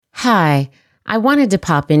Hi, I wanted to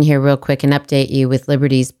pop in here real quick and update you with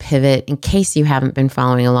Liberty's pivot in case you haven't been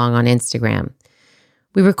following along on Instagram.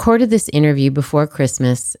 We recorded this interview before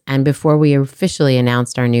Christmas and before we officially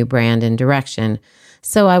announced our new brand and direction,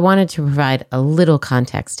 so I wanted to provide a little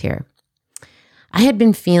context here. I had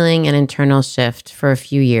been feeling an internal shift for a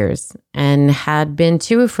few years and had been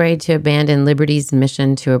too afraid to abandon Liberty's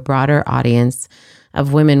mission to a broader audience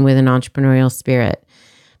of women with an entrepreneurial spirit.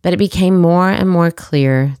 But it became more and more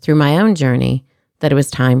clear through my own journey that it was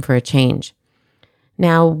time for a change.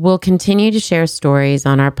 Now, we'll continue to share stories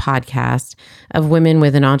on our podcast of women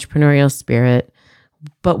with an entrepreneurial spirit,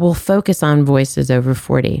 but we'll focus on voices over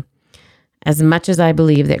 40. As much as I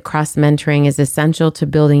believe that cross-mentoring is essential to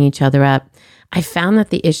building each other up, I found that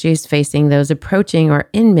the issues facing those approaching or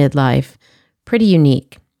in midlife pretty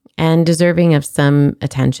unique and deserving of some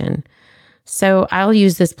attention. So I'll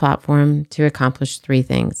use this platform to accomplish 3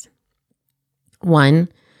 things. 1,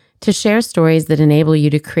 to share stories that enable you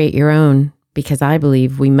to create your own, because I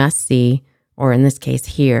believe we must see, or in this case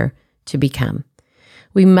hear, to become.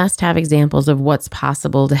 We must have examples of what's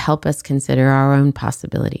possible to help us consider our own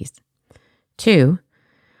possibilities. 2,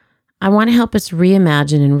 I want to help us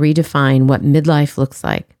reimagine and redefine what midlife looks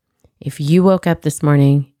like. If you woke up this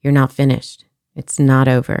morning, you're not finished. It's not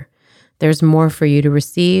over. There's more for you to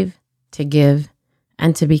receive, to give,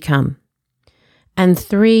 and to become. And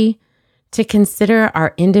 3, to consider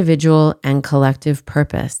our individual and collective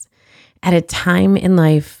purpose. At a time in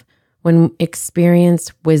life when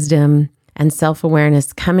experience, wisdom, and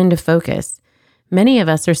self-awareness come into focus, many of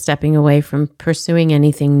us are stepping away from pursuing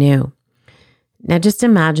anything new. Now just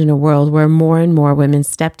imagine a world where more and more women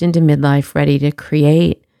stepped into midlife ready to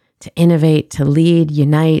create, to innovate, to lead,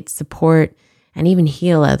 unite, support, and even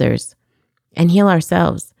heal others, and heal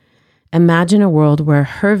ourselves. Imagine a world where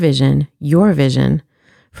her vision, your vision,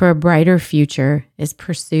 for a brighter future is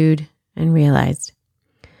pursued and realized.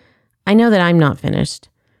 I know that I'm not finished,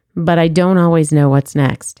 but I don't always know what's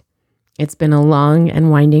next. It's been a long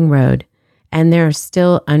and winding road, and there are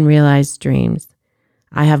still unrealized dreams.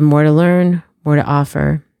 I have more to learn, more to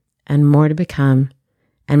offer, and more to become,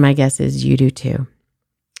 and my guess is you do too.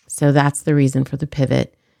 So that's the reason for the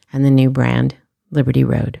pivot and the new brand, Liberty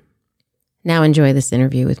Road. Now enjoy this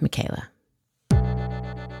interview with Michaela.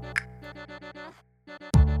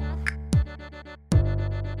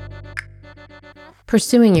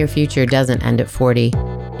 Pursuing your future doesn't end at 40.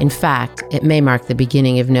 In fact, it may mark the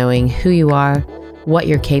beginning of knowing who you are, what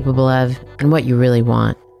you're capable of, and what you really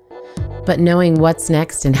want. But knowing what's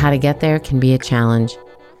next and how to get there can be a challenge,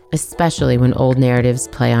 especially when old narratives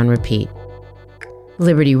play on repeat.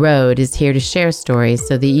 Liberty Road is here to share stories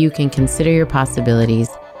so that you can consider your possibilities,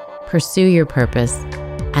 pursue your purpose,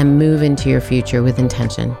 and move into your future with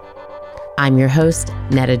intention. I'm your host,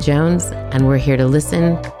 Netta Jones, and we're here to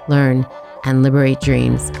listen, learn, and liberate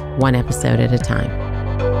dreams, one episode at a time.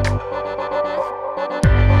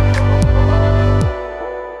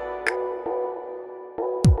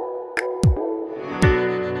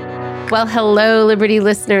 Well, hello, Liberty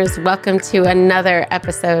listeners. Welcome to another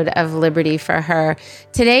episode of Liberty for Her.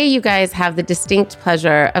 Today, you guys have the distinct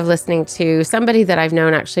pleasure of listening to somebody that I've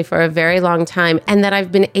known actually for a very long time and that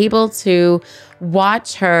I've been able to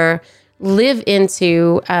watch her live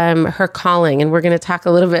into her calling. And we're going to talk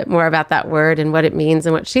a little bit more about that word and what it means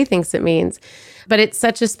and what she thinks it means. But it's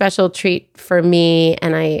such a special treat for me,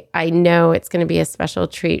 and I know it's going to be a special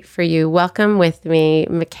treat for you. Welcome with me,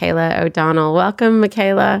 Michaela O'Donnell. Welcome,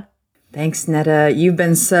 Michaela. Thanks, Netta. You've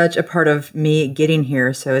been such a part of me getting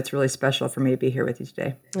here, so it's really special for me to be here with you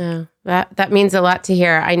today. Yeah, that means a lot to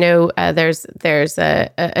hear. I know there's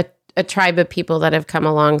a tribe of people that have come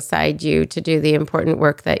alongside you to do the important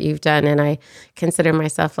work that you've done, and I consider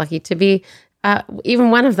myself lucky to be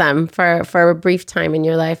even one of them for a brief time in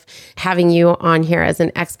your life. Having you on here as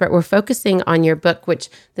an expert, we're focusing on your book, which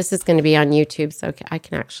this is going to be on YouTube, so I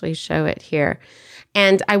can actually show it here.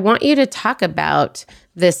 And I want you to talk about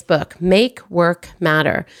this book, Make Work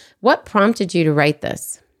Matter. What prompted you to write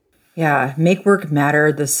this? Yeah, Make Work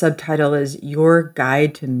Matter. The subtitle is Your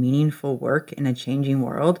Guide to Meaningful Work in a Changing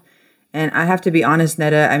World. And I have to be honest,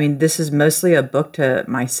 Netta, I mean, this is mostly a book to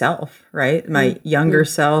myself, right? My younger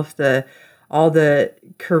self, all the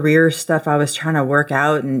career stuff I was trying to work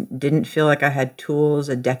out and didn't feel like I had tools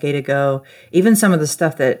a decade ago. Even some of the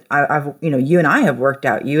stuff that I've you and I have worked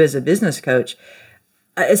out, you as a business coach.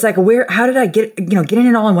 It's like, how did I getting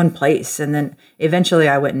it all in one place? And then eventually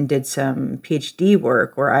I went and did some PhD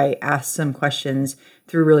work where I asked some questions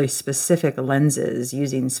through really specific lenses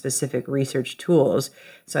using specific research tools.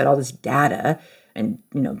 So I had all this data. and,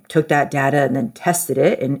 took that data and then tested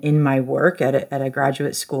it in my work at a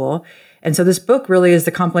graduate school. And so this book really is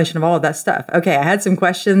the compilation of all of that stuff. Okay, I had some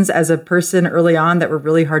questions as a person early on that were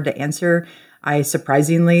really hard to answer. I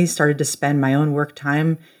surprisingly started to spend my own work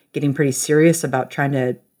time getting pretty serious about trying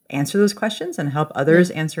to answer those questions and help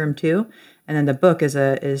others answer them too. And then the book is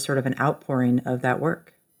sort of an outpouring of that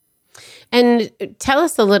work. And tell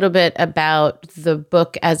us a little bit about the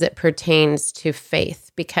book as it pertains to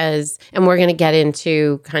faith, and we're going to get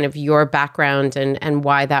into kind of your background and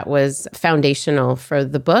why that was foundational for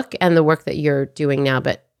the book and the work that you're doing now.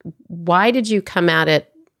 But why did you come at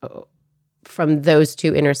it from those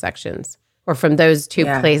two intersections, or from those two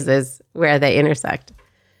places where they intersect?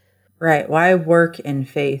 Right. Why work and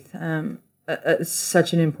faith?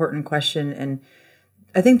 Such an important question. And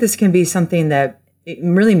I think this can be something that it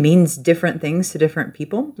really means different things to different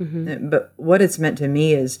people. Mm-hmm. But what it's meant to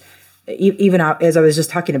me is, even as I was just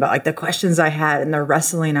talking about, like the questions I had and the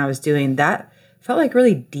wrestling I was doing, that felt like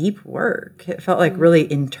really deep work. It felt like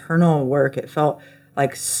really internal work. It felt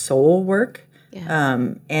like soul work. Yeah.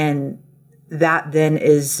 And that then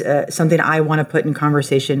is something I want to put in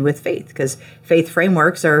conversation with faith, because faith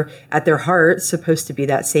frameworks are at their heart supposed to be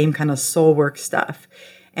that same kind of soul work stuff.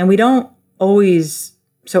 And we don't always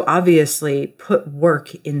so obviously put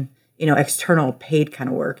work in, external paid kind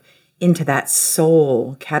of work into that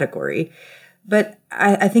soul category. But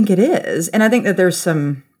I think it is. And I think that there's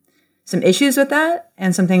some issues with that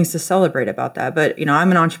and some things to celebrate about that. But,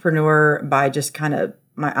 I'm an entrepreneur by just kind of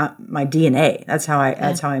my DNA. That's how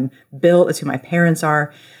I'm built. It's who my parents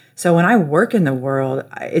are. So when I work in the world,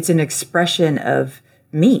 it's an expression of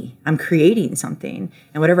me. I'm creating something,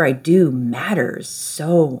 and whatever I do matters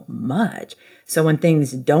so much. So when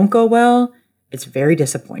things don't go well, it's very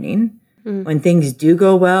disappointing. Mm. When things do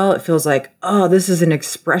go well, it feels like, oh, this is an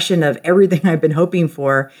expression of everything I've been hoping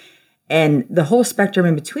for, and the whole spectrum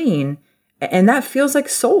in between. And that feels like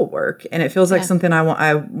soul work, and it feels like something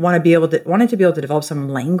I wanted to be able to develop some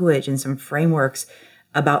language and some frameworks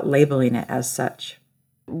about labeling it as such.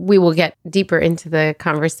 We will get deeper into the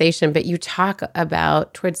conversation, but you talk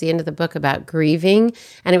about, towards the end of the book, about grieving.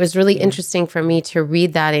 And it was really interesting for me to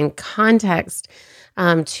read that in context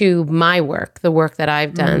to my work, the work that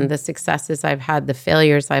I've done, the successes I've had, the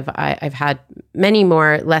failures I've had, many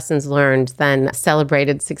more lessons learned than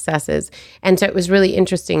celebrated successes. And so it was really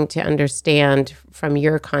interesting to understand from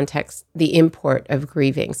your context the import of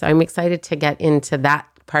grieving. So I'm excited to get into that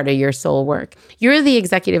part of your soul work. You're the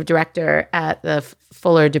executive director at the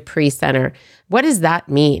Fuller Dupree Center. What does that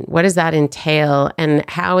mean? What does that entail? And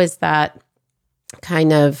how is that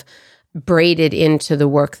kind of braided into the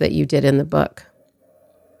work that you did in the book?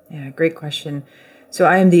 Yeah, great question. So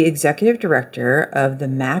I am the executive director of the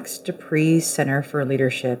Max Dupree Center for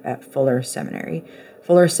Leadership at Fuller Seminary.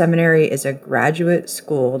 Fuller Seminary is a graduate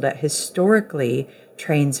school that historically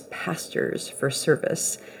trains pastors for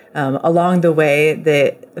service. Along the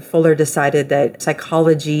way, Fuller decided that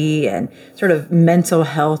psychology and sort of mental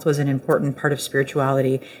health was an important part of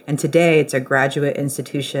spirituality. And today it's a graduate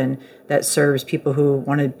institution that serves people who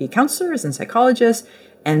want to be counselors and psychologists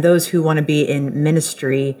and those who want to be in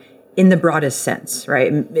ministry in the broadest sense,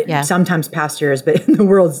 right? Yeah. Sometimes pastors, but the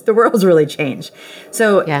world's really changed.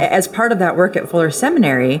 So as part of that work at Fuller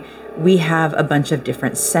Seminary, we have a bunch of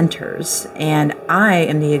different centers, and I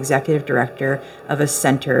am the executive director of a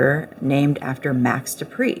center named after Max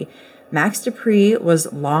Dupree. Max Dupree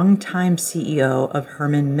was longtime CEO of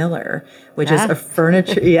Herman Miller, which is a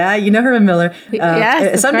furniture. Yeah, you know Herman Miller.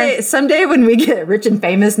 Yes, someday when we get rich and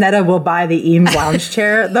famous, Netta, we'll buy the Eames lounge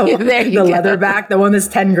chair, the leatherback, the one that's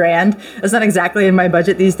 $10,000. It's not exactly in my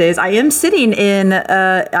budget these days. I am sitting in.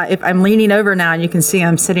 If I'm leaning over now, and you can see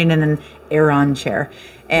I'm sitting in an Aeron chair.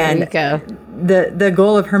 And the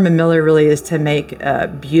goal of Herman Miller really is to make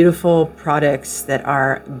beautiful products that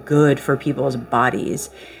are good for people's bodies.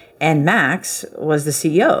 And Max was the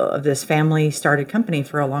CEO of this family-started company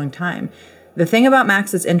for a long time. The thing about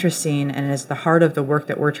Max that's interesting and is the heart of the work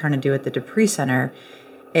that we're trying to do at the Dupree Center,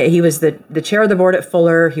 he was the chair of the board at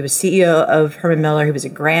Fuller. He was CEO of Herman Miller. He was a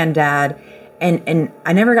granddad. And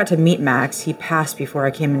I never got to meet Max. He passed before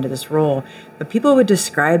I came into this role. But people would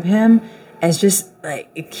describe him as just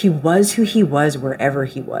like he was who he was wherever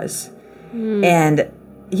he was. And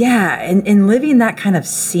and living that kind of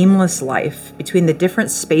seamless life between the different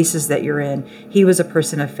spaces that you're in. He was a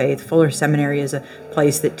person of faith. Fuller Seminary is a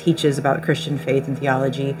place that teaches about Christian faith and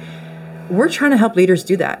theology. We're trying to help leaders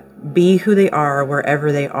do that, be who they are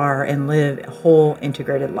wherever they are, and live whole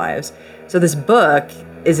integrated lives. So this book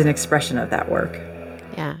is an expression of that work.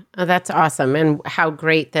 Yeah. Oh, that's awesome. And how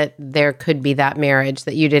great that there could be that marriage,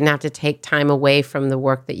 that you didn't have to take time away from the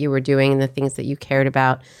work that you were doing and the things that you cared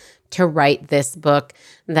about to write this book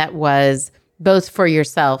that was both for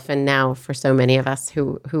yourself and now for so many of us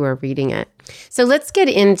who are reading it. So let's get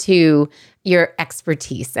into your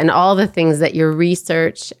expertise and all the things that your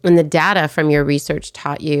research and the data from your research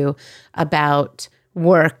taught you about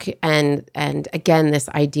work and again, this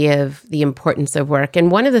idea of the importance of work.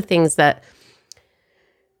 And one of the things that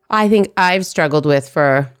I think I've struggled with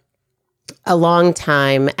for a long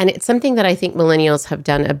time, and it's something that I think millennials have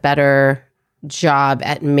done a better job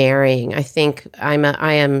at marrying. I think I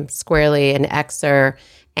am squarely an Xer,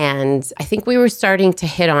 and I think we were starting to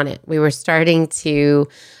hit on it. We were starting to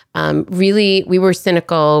we were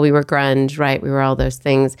cynical, we were grunge, right? We were all those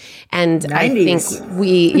things. And 90s. I think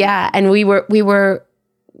we were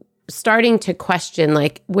starting to question,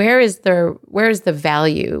 like, where is the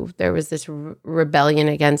value? There was this rebellion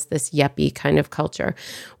against this yuppie kind of culture.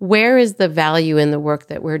 Where is the value in the work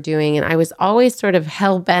that we're doing? And I was always sort of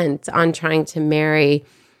hell-bent on trying to marry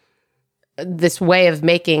this way of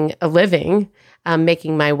making a living,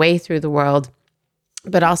 making my way through the world,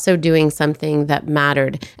 but also doing something that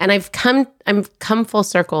mattered. And I've come full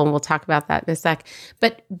circle, and we'll talk about that in a sec.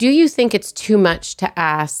 But do you think it's too much to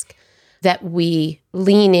ask that we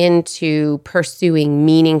lean into pursuing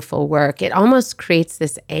meaningful work? It almost creates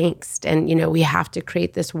this angst, and we have to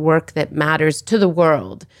create this work that matters to the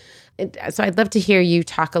world. So I'd love to hear you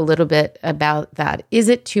talk a little bit about that. Is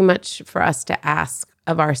it too much for us to ask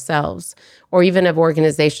of ourselves, or even of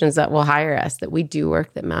organizations that will hire us, that we do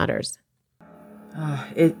work that matters?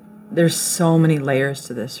 There's so many layers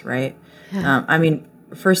to this, right? Yeah.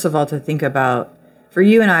 First of all, to think about, for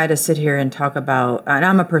you and I to sit here and talk about, and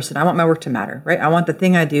I'm a person, I want my work to matter, right? I want the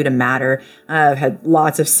thing I do to matter. I've had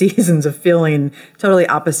lots of seasons of feeling totally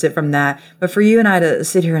opposite from that. But for you and I to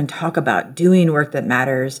sit here and talk about doing work that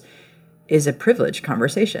matters is a privileged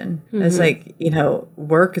conversation. Mm-hmm. It's like,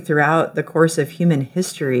 work throughout the course of human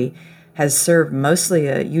history has served mostly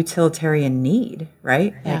a utilitarian need,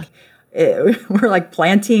 right? Yeah. We're like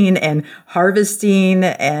planting and harvesting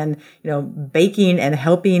and, baking and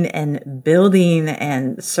helping and building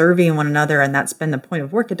and serving one another. And that's been the point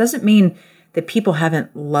of work. It doesn't mean that people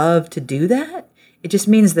haven't loved to do that. It just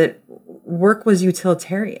means that work was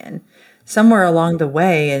utilitarian somewhere along the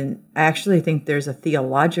way. And I actually think there's a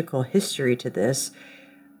theological history to this.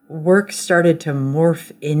 Work started to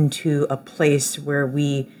morph into a place where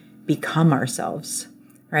we become ourselves.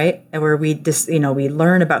 Right? And where we just, we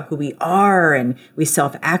learn about who we are, and we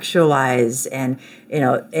self-actualize, and,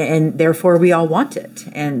 and therefore we all want it.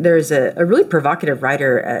 And there's a really provocative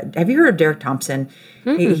writer. Have you heard of Derek Thompson?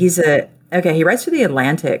 Mm-hmm. He writes for The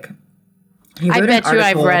Atlantic. I bet you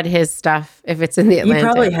I've read his stuff if it's in The Atlantic. You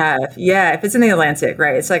probably have. Yeah, if it's in The Atlantic,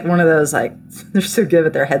 right? It's like one of those, like, they're so good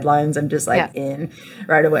with their headlines. I'm just in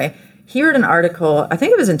right away. He wrote an article, I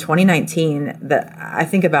think it was in 2019, that I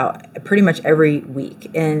think about pretty much every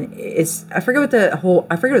week. And I forget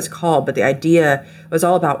what it's called, but the idea was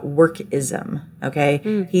all about workism, okay?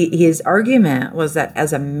 Mm. His argument was that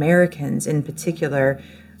as Americans in particular,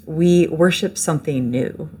 we worship something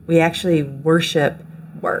new. We actually worship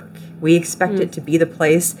work. We expect it to be the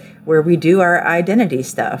place where we do our identity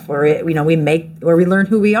stuff, where we learn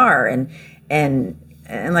who we are, and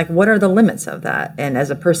like, what are the limits of that? And as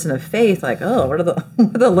a person of faith, like, what are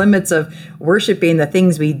the limits of worshiping the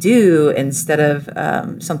things we do instead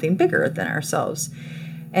of something bigger than ourselves?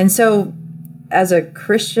 And so, as a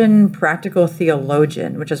Christian practical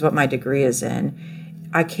theologian, which is what my degree is in,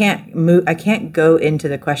 I can't go into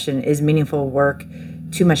the question, is meaningful work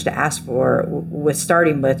too much to ask for, with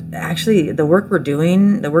starting with, actually, the work you're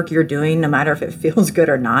doing, no matter if it feels good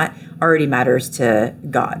or not, already matters to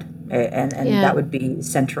God. And that would be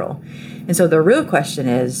central. And so the real question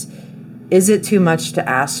is it too much to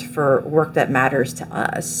ask for work that matters to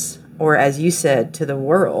us, or, as you said, to the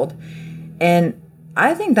world? And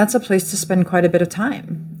I think that's a place to spend quite a bit of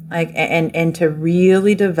time, like, and to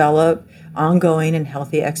really develop ongoing and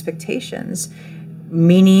healthy expectations.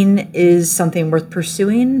 Meaning is something worth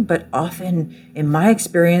pursuing, but often, in my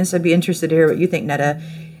experience, I'd be interested to hear what you think, Netta,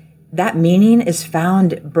 that meaning is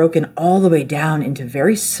found broken all the way down into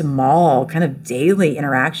very small kind of daily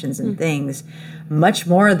interactions and things, much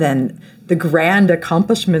more than the grand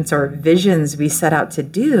accomplishments or visions we set out to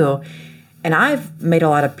do. And I've made a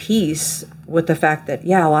lot of peace with the fact that,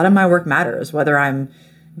 a lot of my work matters, whether I'm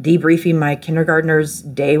debriefing my kindergartner's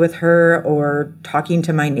day with her, or talking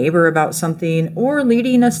to my neighbor about something, or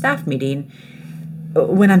leading a staff meeting,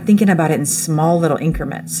 when I'm thinking about it in small little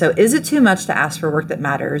increments. So is it too much to ask for work that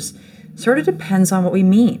matters? sort of depends on what we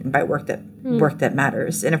mean by work that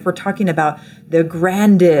matters. And if we're talking about the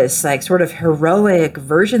grandest, like sort of heroic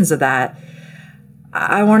versions of that,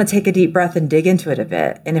 I want to take a deep breath and dig into it a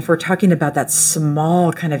bit. And if we're talking about that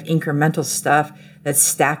small kind of incremental stuff that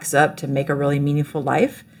stacks up to make a really meaningful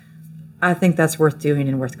life, I think that's worth doing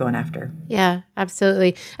and worth going after. Yeah,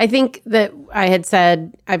 absolutely. I think that I had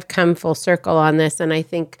said I've come full circle on this, and I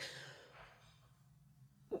think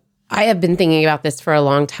I have been thinking about this for a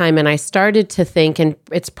long time, and I started to think, and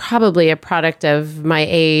it's probably a product of my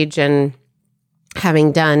age and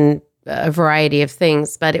having done a variety of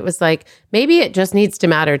things, but it was like, maybe it just needs to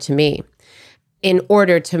matter to me in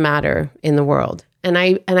order to matter in the world. And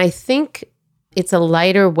I think it's a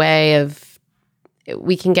lighter way of,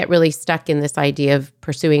 we can get really stuck in this idea of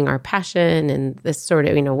pursuing our passion and this sort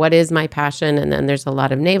of, what is my passion? And then there's a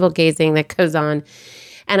lot of navel gazing that goes on.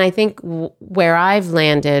 And I think where I've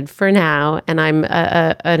landed for now, and I'm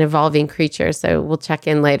an evolving creature, so we'll check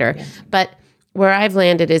in later, but where I've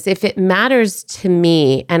landed is, if it matters to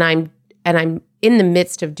me and I'm in the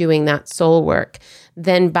midst of doing that soul work,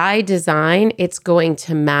 then by design, it's going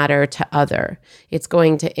to matter to other. It's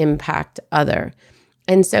going to impact other.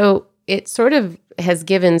 And so it sort of has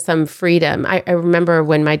given some freedom. I remember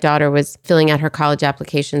when my daughter was filling out her college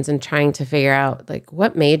applications and trying to figure out, like,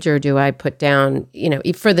 what major do I put down,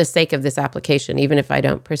 for the sake of this application, even if I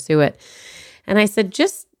don't pursue it. And I said,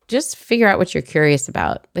 just figure out what you're curious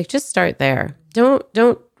about. Like, just start there.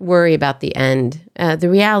 Don't worry about the end. The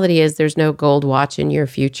reality is there's no gold watch in your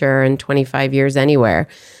future in 25 years anywhere.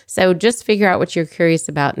 So just figure out what you're curious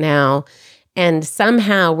about now. And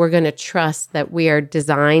somehow we're going to trust that we are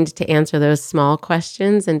designed to answer those small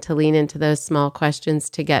questions and to lean into those small questions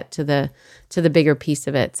to get to the bigger piece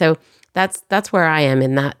of it. So that's where I am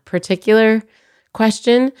in that particular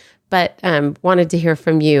question. But wanted to hear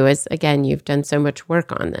from you, as, again, you've done so much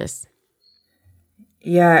work on this.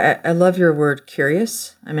 Yeah, I love your word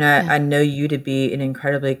curious. I mean, I know you to be an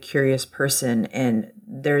incredibly curious person, and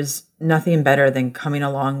there's nothing better than coming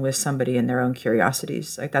along with somebody in their own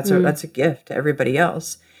curiosities. Like, that's a gift to everybody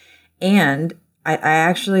else. And I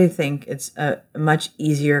actually think it's a much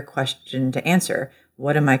easier question to answer.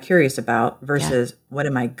 What am I curious about versus what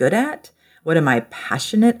am I good at? What am I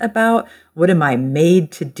passionate about? What am I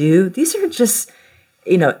made to do? These are just,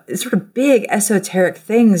 sort of big esoteric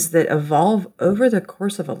things that evolve over the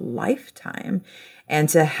course of a lifetime. And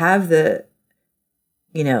to have the,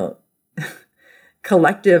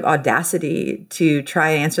 collective audacity to try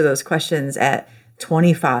and answer those questions at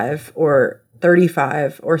 25 or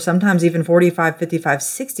 35 or sometimes even 45, 55,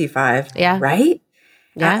 65, right?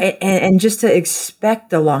 Yeah. And just to expect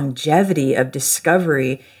the longevity of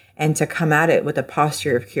discovery and to come at it with a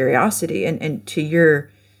posture of curiosity. And to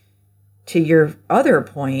your other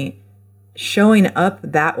point, showing up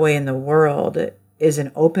that way in the world is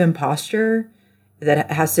an open posture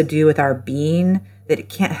that has to do with our being, that it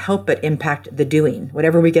can't help but impact the doing.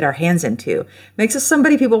 Whatever we get our hands into makes us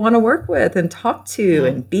somebody people want to work with and talk to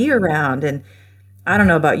and be around. And I don't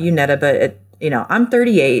know about you, Netta, but I'm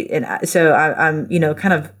 38, and so I'm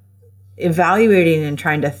kind of evaluating and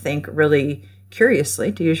trying to think really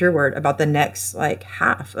curiously, to use your word, about the next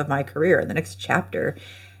half of my career, the next chapter.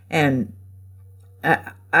 And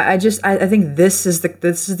I think this is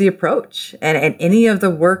the approach, and any of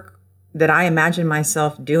the work that I imagine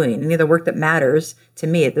myself doing, any of the work that matters to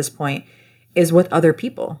me at this point, is with other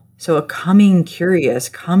people. So coming curious,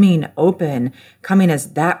 coming open, coming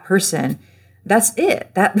as that person, that's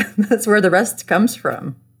it. That's where the rest comes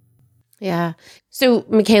from. Yeah. So,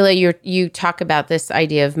 Michaela, you talk about this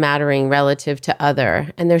idea of mattering relative to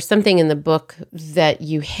other, and there's something in the book that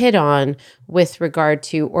you hit on with regard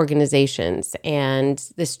to organizations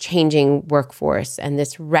and this changing workforce and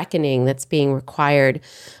this reckoning that's being required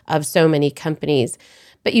of so many companies.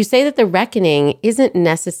 But you say that the reckoning isn't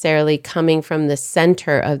necessarily coming from the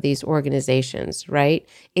center of these organizations, right?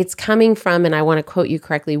 It's coming from, and I want to quote you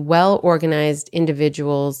correctly, well-organized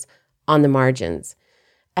individuals on the margins.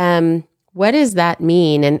 What does that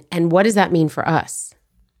mean? And what does that mean for us?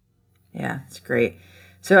 Yeah, it's great.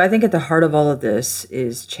 So I think at the heart of all of this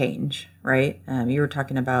is change, right? You were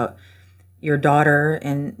talking about your daughter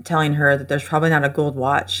and telling her that there's probably not a gold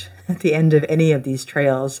watch at the end of any of these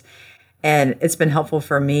trails. And it's been helpful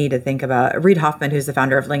for me to think about, Reid Hoffman, who's the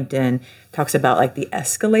founder of LinkedIn, talks about the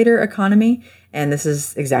escalator economy. And this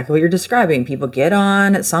is exactly what you're describing. People get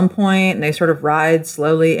on at some point and they sort of ride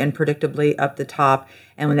slowly and predictably up the top.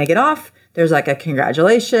 And when they get off, there's a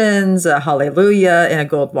congratulations, a hallelujah, and a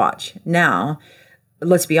gold watch. Now,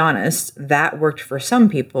 let's be honest, that worked for some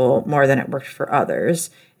people more than it worked for others.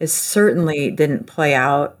 It certainly didn't play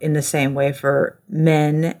out in the same way for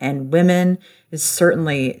men and women. It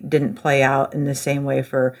certainly didn't play out in the same way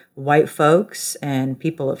for white folks and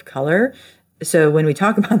people of color. So when we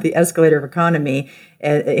talk about the escalator of economy,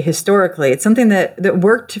 historically, it's something that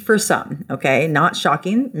worked for some, okay? Not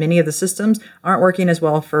shocking. Many of the systems aren't working as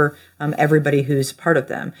well for everybody who's part of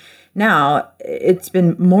them. Now, it's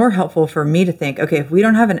been more helpful for me to think, okay, if we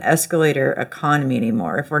don't have an escalator economy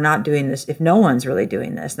anymore, if we're not doing this, if no one's really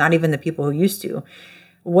doing this, not even the people who used to,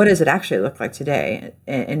 what does it actually look like today?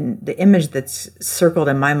 And the image that's circled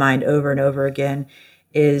in my mind over and over again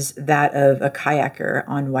is that of a kayaker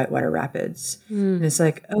on Whitewater Rapids. And it's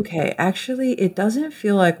like, okay, actually, it doesn't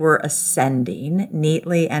feel like we're ascending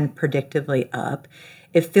neatly and predictably up.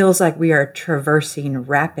 It feels like we are traversing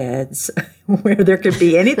rapids where there could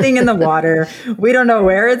be anything in the water. We don't know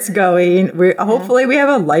where it's going. Hopefully we have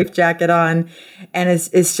a life jacket on, and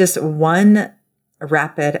it's just one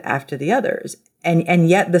rapid after the others. And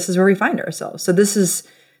yet this is where we find ourselves. So this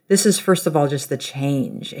is first of all just the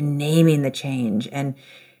change and naming the change and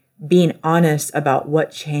being honest about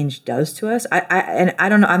what change does to us. I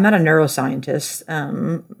don't know. I'm not a neuroscientist.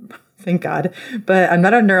 Thank God. But I'm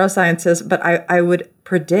not a neuroscientist, but I would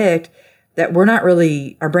predict that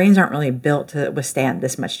our brains aren't really built to withstand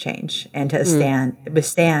this much change and to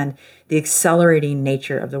withstand the accelerating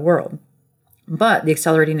nature of the world. But the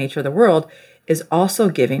accelerating nature of the world is also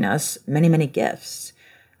giving us many, many gifts.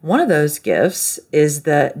 One of those gifts is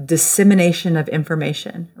the dissemination of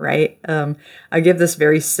information, right? I give this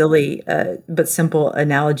very silly but simple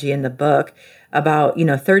analogy in the book about,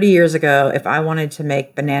 30 years ago, if I wanted to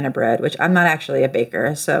make banana bread, which I'm not actually a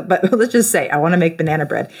baker, but let's just say I want to make banana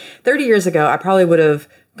bread. 30 years ago, I probably would have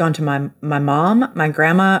gone to my mom, my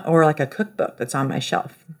grandma, or like a cookbook that's on my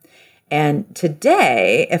shelf. And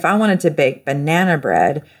today, if I wanted to bake banana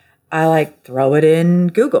bread, I throw it in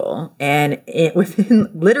Google, and within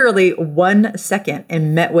literally 1 second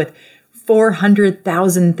and met with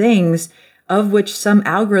 400,000 things, of which some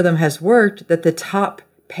algorithm has worked that the top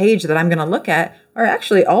page that I'm going to look at are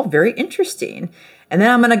actually all very interesting. And then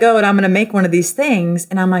I'm going to go and I'm going to make one of these things.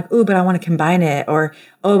 And I'm like, ooh, but I want to combine it. Or,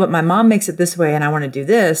 oh, but my mom makes it this way and I want to do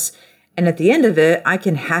this. And at the end of it, I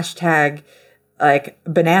can hashtag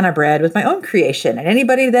banana bread with my own creation. And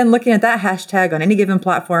anybody then looking at that hashtag on any given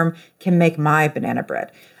platform can make my banana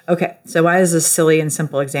bread. Okay, so why is this silly and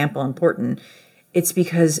simple example important? It's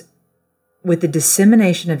because with the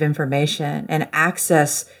dissemination of information and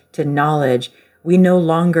access to knowledge, we no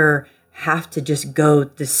longer have to just go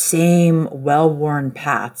the same well-worn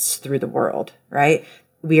paths through the world, right?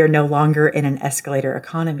 We are no longer in an escalator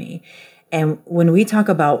economy. And when we talk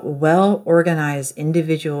about well-organized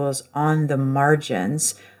individuals on the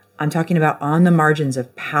margins, I'm talking about on the margins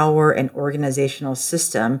of power and organizational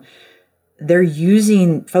system.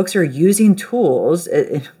 Folks are using tools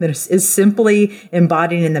that is simply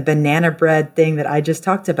embodied in the banana bread thing that I just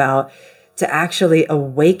talked about to actually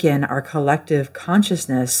awaken our collective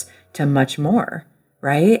consciousness to much more,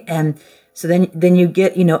 right? And so then you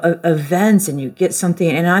get, events, and you get something,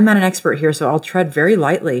 and I'm not an expert here, so I'll tread very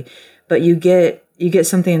lightly, but you get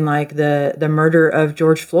something like the murder of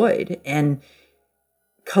George Floyd, and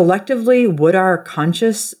collectively, would our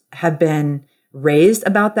conscience have been raised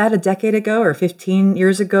about that a decade ago or 15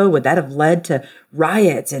 years ago? Would that have led to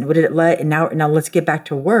riots? And now let's get back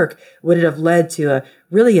to work. Would it have led to a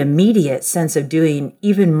really immediate sense of doing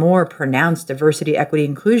even more pronounced diversity, equity,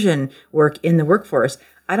 inclusion work in the workforce?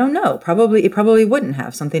 I don't know. It probably wouldn't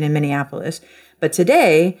have something in Minneapolis. But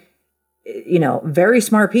today, very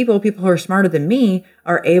smart people who are smarter than me,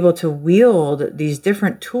 are able to wield these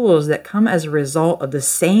different tools that come as a result of the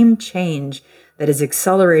same change that is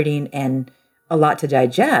accelerating and a lot to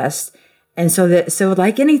digest. And so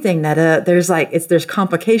like anything, that there's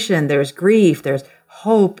complication, there's grief, there's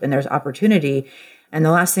hope, and there's opportunity. And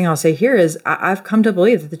the last thing I'll say here is I've come to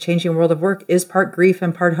believe that the changing world of work is part grief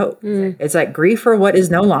and part hope. It's like grief for what is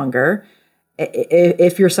no longer,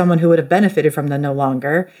 if you're someone who would have benefited from the no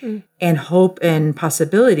longer, and hope and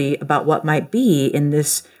possibility about what might be in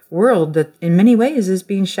this world that in many ways is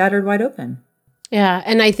being shattered wide open. Yeah.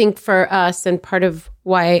 And I think for us, and part of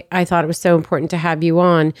why I thought it was so important to have you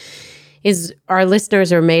on, is our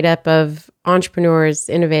listeners are made up of entrepreneurs,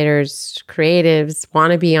 innovators, creatives,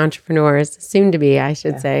 wannabe entrepreneurs, soon to be, I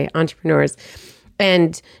should say, entrepreneurs.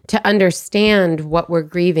 And to understand what we're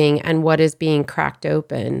grieving and what is being cracked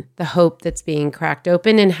open, the hope that's being cracked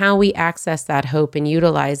open, and how we access that hope and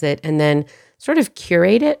utilize it, and then sort of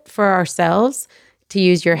curate it for ourselves. To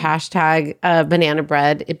use your hashtag banana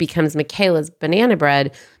bread, it becomes Michaela's banana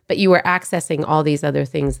bread. but you were accessing all these other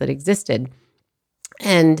things that existed.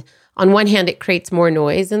 And on one hand, it creates more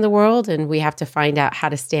noise in the world, and we have to find out how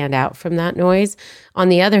to stand out from that noise. On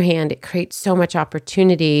the other hand, it creates so much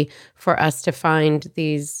opportunity for us to find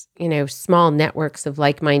these, small networks of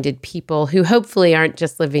like-minded people who hopefully aren't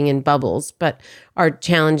just living in bubbles, but are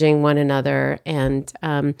challenging one another. And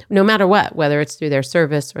no matter what, whether it's through their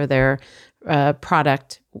service or their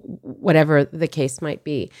product, whatever the case might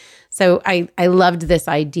be. So I loved this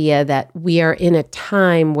idea that we are in a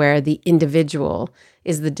time where the individual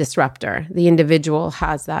is the disruptor. The individual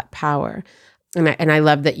has that power. And I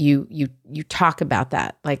love that you talk about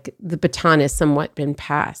that, like the baton has somewhat been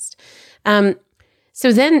passed.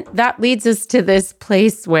 So then that leads us to this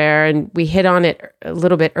place where, and we hit on it a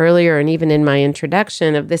little bit earlier and even in my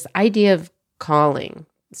introduction, of this idea of calling.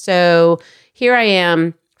 So here I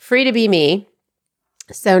am, free to be me.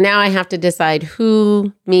 So now I have to decide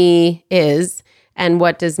who me is and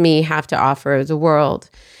what does me have to offer the world.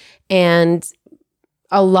 And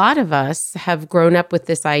a lot of us have grown up with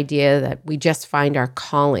this idea that we just find our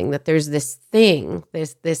calling, that there's this thing,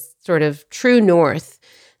 this sort of true north,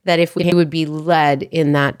 that if we would be led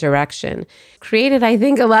in that direction. Created, I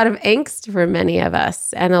think, a lot of angst for many of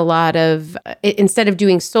us, and a lot of, instead of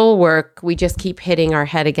doing soul work, we just keep hitting our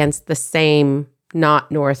head against the same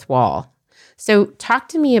not north wall. So talk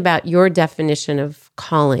to me about your definition of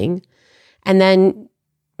calling, and then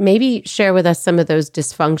maybe share with us some of those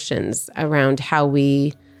dysfunctions around how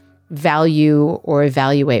we value or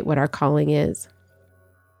evaluate what our calling is.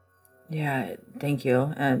 Yeah, thank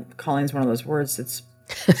you. Calling is one of those words that's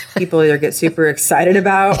people either get super excited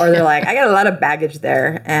about or they're like, I got a lot of baggage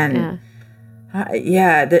there. And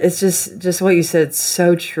it's just what you said. It's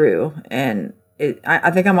so true. And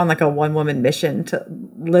I think I'm on like a one-woman mission to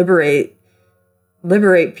liberate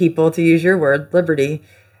people, to use your word, liberty,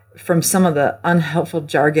 from some of the unhelpful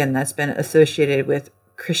jargon that's been associated with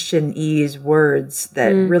Christianese words that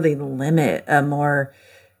really limit a more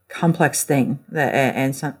complex thing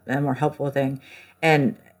and a more helpful thing.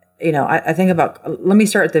 And, I think about, let me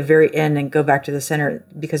start at the very end and go back to the center,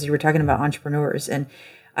 because you were talking about entrepreneurs. And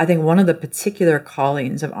I think one of the particular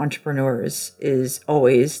callings of entrepreneurs is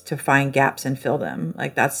always to find gaps and fill them.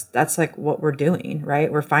 Like that's like what we're doing,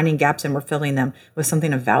 right? We're finding gaps and we're filling them with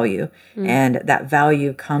something of value. And that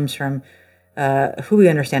value comes from who we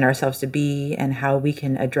understand ourselves to be and how we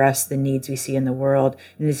can address the needs we see in the world.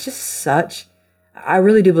 And it's just I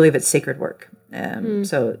really do believe it's sacred work.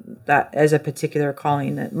 So that as a particular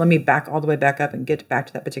calling, let me back all the way back up and get back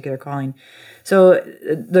to that particular calling. So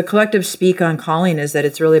the collective speak on calling is that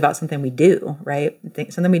it's really about something we do, right?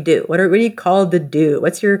 Something we do. What are you called to do?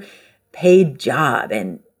 What's your paid job?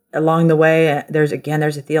 And along the way, there's a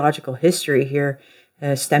theological history here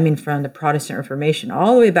stemming from the Protestant Reformation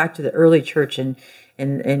all the way back to the early church and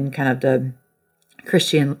kind of the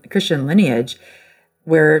Christian lineage,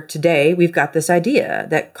 where today we've got this idea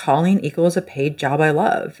that calling equals a paid job I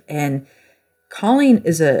love. And calling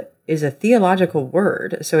is a theological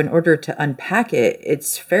word. So in order to unpack it,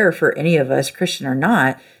 it's fair for any of us, Christian or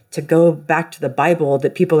not, to go back to the Bible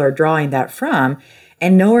that people are drawing that from.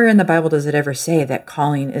 And nowhere in the Bible does it ever say that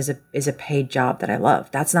calling is a paid job that I love.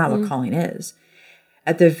 That's not what calling is.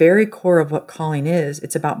 At the very core of what calling is,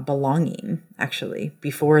 it's about belonging, actually,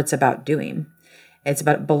 before it's about doing. It's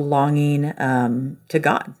about belonging to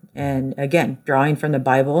God. And again, drawing from the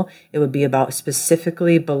Bible, it would be about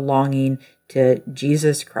specifically belonging to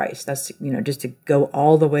Jesus Christ. That's, just to go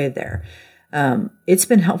all the way there. It's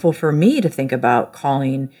been helpful for me to think about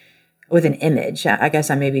calling with an image. I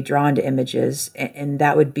guess I may be drawn to images, and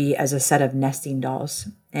that would be as a set of nesting dolls.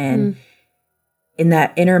 And in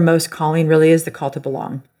that innermost calling really is the call to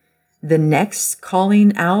belong. The next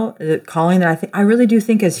calling out, the calling that I really do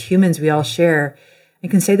think as humans we all share, I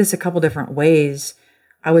can say this a couple different ways.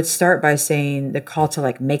 I would start by saying the call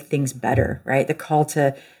to make things better, right? The call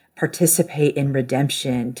to participate in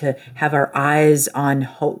redemption, to have our eyes on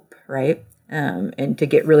hope, right? And to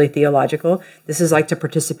get really theological, this is like to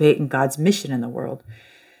participate in God's mission in the world.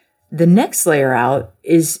 The next layer out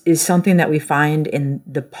is something that we find in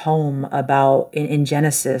the poem about in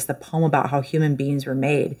Genesis, the poem about how human beings were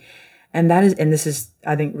made. And this is,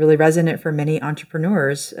 I think, really resonant for many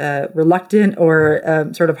entrepreneurs, reluctant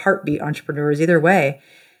or sort of heartbeat entrepreneurs, either way,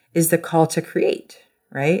 is the call to create,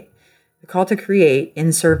 right? The call to create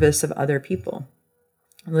in service of other people.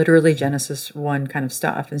 Literally Genesis 1 kind of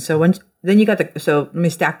stuff. And so then you got so let me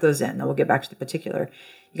stack those in, then we'll get back to the particular.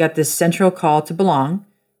 You got this central call to belong,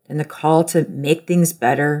 and the call to make things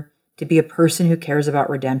better, to be a person who cares about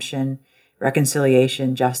redemption,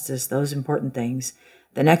 reconciliation, justice, those important things.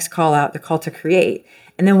 the next call out, the call to create.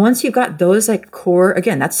 And then once you've got those like core,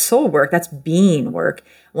 again, that's soul work, that's being work.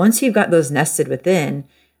 Once you've got those nested within,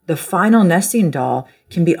 the final nesting doll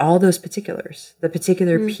can be all those particulars, the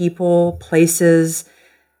particular people, places,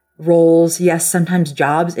 roles, yes, sometimes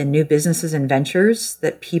jobs and new businesses and ventures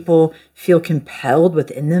that people feel compelled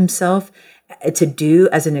within themselves to do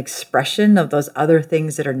as an expression of those other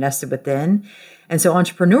things that are nested within. And so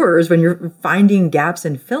entrepreneurs, when you're finding gaps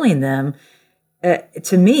and filling them,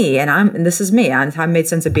 to me, and this is me, I've made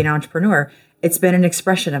sense of being an entrepreneur. It's been an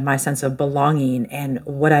expression of my sense of belonging and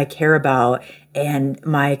what I care about, and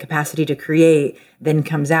my capacity to create then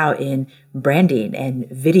comes out in branding and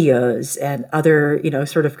videos and other,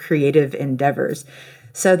 sort of creative endeavors.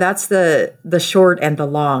 So that's the short and the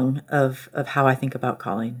long of how I think about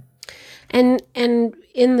calling. And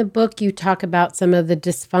in the book, you talk about some of the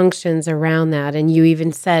dysfunctions around that. And you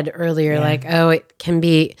even said earlier, it can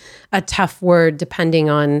be a tough word depending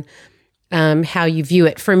on how you view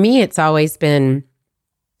it. For me, it's always been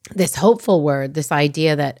this hopeful word, this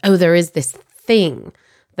idea that, there is this thing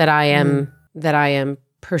that I am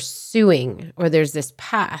pursuing, or there's this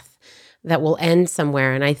path that will end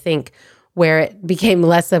somewhere. And I think where it became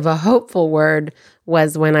less of a hopeful word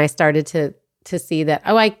was when I started to see that,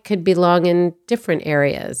 I could belong in different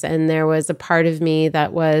areas. And there was a part of me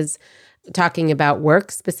that was talking about work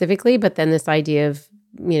specifically, but then this idea of,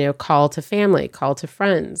 call to family, call to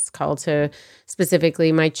friends, call to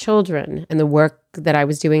specifically my children and the work that I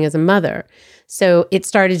was doing as a mother. So it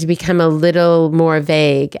started to become a little more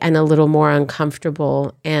vague and a little more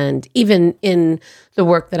uncomfortable. And even in the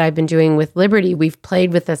work that I've been doing with Liberty, we've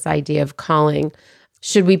played with this idea of calling.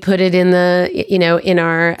 Should we put it in in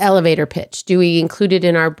our elevator pitch? Do we include it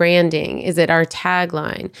in our branding? Is it our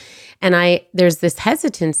tagline? And there's this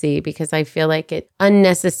hesitancy because I feel like it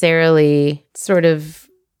unnecessarily sort of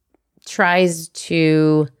tries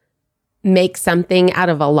to make something out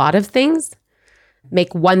of a lot of things,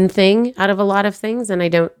 make one thing out of a lot of things. And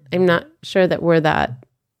I'm not sure that we're that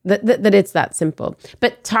it's that simple.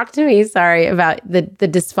 But talk to me, about the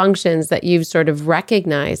dysfunctions that you've sort of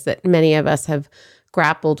recognized that many of us have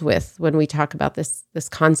grappled with when we talk about this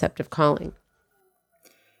concept of calling.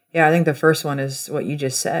 Yeah, I think the first one is what you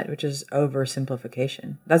just said, which is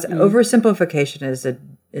oversimplification. Oversimplification is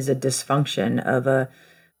a dysfunction of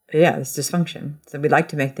it's dysfunction. So we like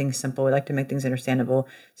to make things simple. We like to make things understandable.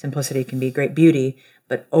 Simplicity can be great beauty,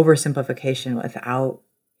 but oversimplification without,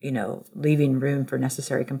 leaving room for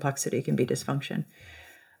necessary complexity can be dysfunction.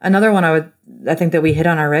 Another one I think that we hit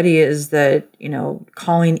on already is that,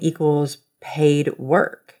 calling equals paid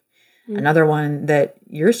work. Another one that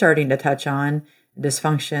you're starting to touch on,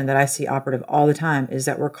 dysfunction that I see operative all the time, is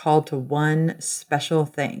that we're called to one special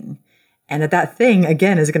thing. And that thing,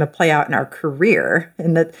 again, is going to play out in our career,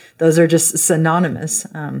 and that those are just synonymous.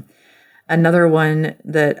 Another one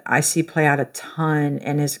that I see play out a ton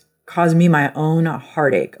and has caused me my own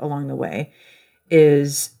heartache along the way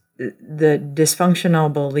is the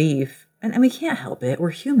dysfunctional belief, and we can't help it, we're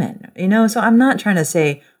human, so I'm not trying to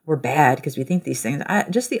say we're bad because we think these things.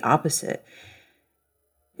 Just the opposite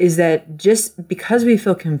is that just because we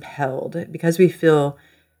feel compelled, because we feel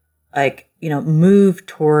like, moved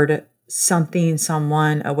toward something,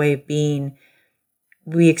 someone, a way of being,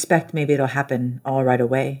 we expect maybe it'll happen all right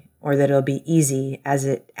away, or that it'll be easy as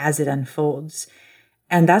it unfolds.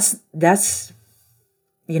 And that's just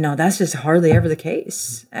hardly ever the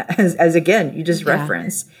case, as again, you just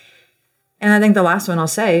referenced. And I think the last one I'll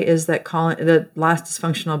say is that the last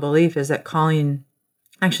dysfunctional belief is that calling,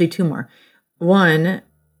 actually two more. One,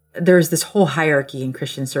 there's this whole hierarchy in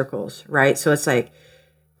Christian circles, right? So it's like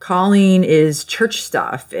calling is church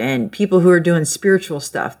stuff, and people who are doing spiritual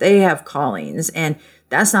stuff, they have callings. And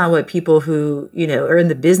that's not what people who, are in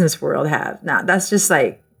the business world have. Now, that's just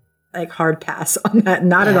like hard pass on that.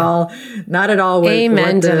 Not at all. Not at all.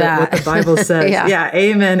 Amen to that. What the Bible says.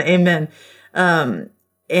 Amen.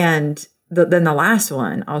 And then the last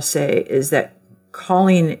one I'll say is that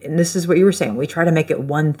calling, and this is what you were saying, we try to make it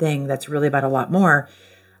one thing that's really about a lot more.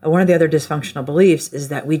 One of the other dysfunctional beliefs is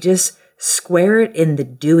that we just square it in the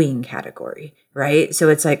doing category, right? So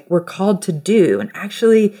it's like we're called to do. And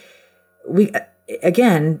actually,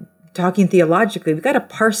 again, talking theologically, we've got to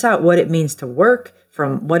parse out what it means to work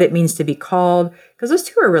from what it means to be called, because those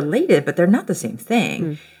two are related, but they're not the same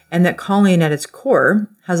thing. And that calling at its core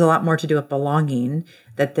has a lot more to do with belonging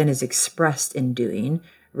that then is expressed in doing,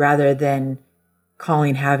 rather than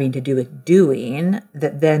calling having to do with doing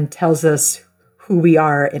that then tells us who we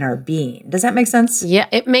are in our being. Does that make sense? Yeah,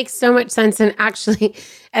 it makes so much sense. And actually,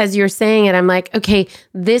 as you're saying it, I'm like, okay,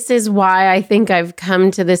 this is why I think I've come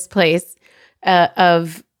to this place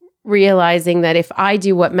of realizing that if I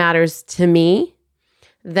do what matters to me,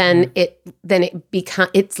 then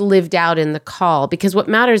it's lived out in the call, because what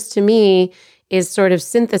matters to me is sort of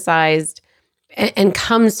synthesized and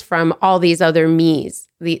comes from all these other me's,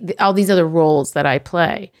 all these other roles that I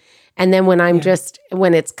play. And then when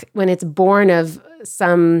when it's born of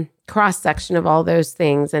some cross section of all those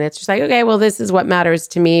things, and it's just like, okay, well, this is what matters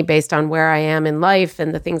to me based on where I am in life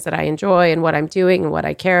and the things that I enjoy and what I'm doing and what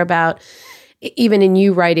I care about. Even in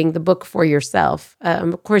you writing the book for yourself,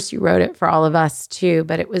 of course you wrote it for all of us too,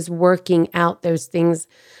 but it was working out those things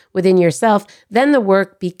within yourself. Then the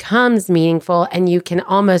work becomes meaningful, and you can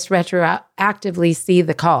almost retroactively see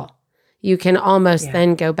the call. You can almost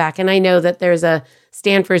then go back. And I know that there's a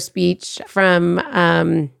Stanford speech from,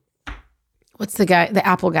 what's the guy, the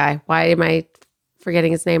Apple guy? Why am I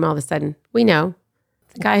forgetting his name all of a sudden? We know.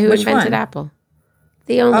 The guy who invented Apple.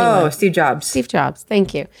 The only one. Steve Jobs. Steve Jobs.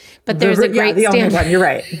 Thank you. But there's a great the only one. You're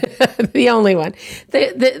right. The only one.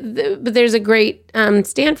 But there's a great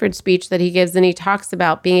Stanford speech that he gives, and he talks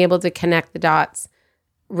about being able to connect the dots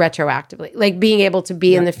retroactively, like being able to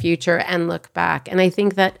be in the future and look back. And I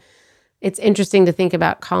think that it's interesting to think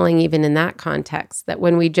about calling even in that context, that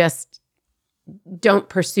when we just don't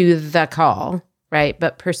pursue the call, right,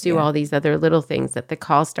 but pursue all these other little things, that the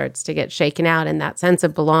call starts to get shaken out, and that sense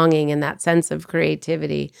of belonging and that sense of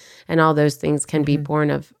creativity and all those things can be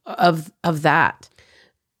born of that.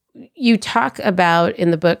 You talk about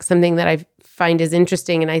in the book something that I find is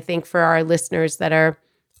interesting, and I think for our listeners that are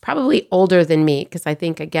probably older than me, because I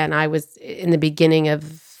think, again, I was in the beginning of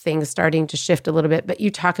things starting to shift a little bit, but you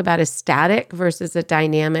talk about a static versus a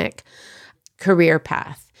dynamic career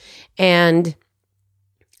path. And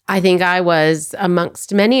I think I was,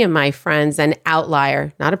 amongst many of my friends, an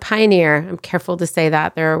outlier, not a pioneer. I'm careful to say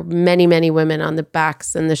that. There are many, many women on the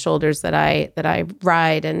backs and the shoulders that I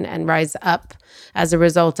ride and rise up as a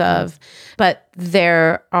result of. But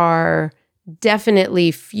there are definitely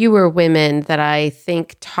fewer women that I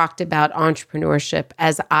think talked about entrepreneurship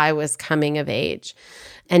as I was coming of age.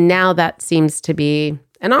 And now that seems to be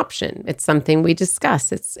an option. It's something we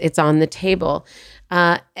discuss. It's on the table.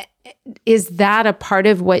 Is that a part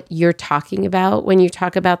of what you're talking about when you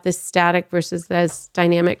talk about this static versus this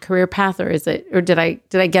dynamic career path, or is it, or did I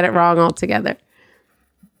get it wrong altogether?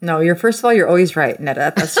 No, first of all, you're always right,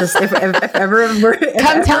 Netta. That's just if ever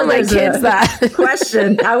come tell my kids that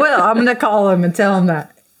question. I will. I'm going to call them and tell them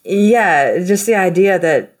that. Yeah, just the idea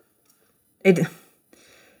that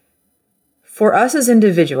for us as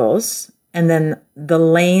individuals, and then the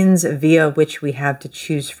lanes via which we have to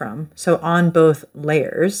choose from. So on both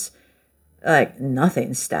layers, like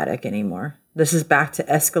nothing's static anymore. This is back to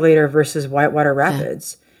escalator versus whitewater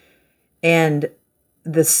rapids. And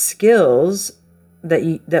the skills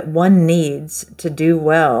that one needs to do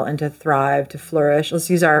well and to thrive, to flourish. Let's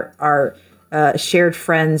use our shared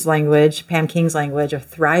friends language, Pam King's language of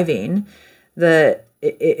thriving.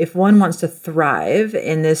 If one wants to thrive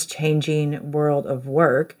in this changing world of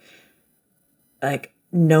work, like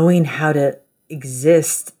knowing how to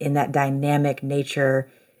exist in that dynamic nature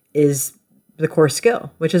is the core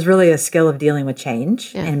skill, which is really a skill of dealing with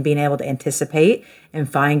change and being able to anticipate and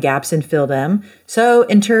find gaps and fill them. So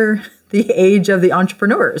enter the age of the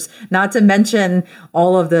entrepreneurs, not to mention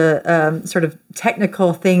all of the sort of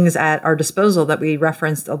technical things at our disposal that we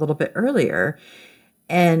referenced a little bit earlier.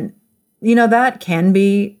 And, that can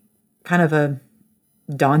be kind of a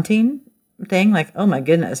daunting thing. Like, oh my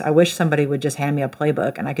goodness, I wish somebody would just hand me a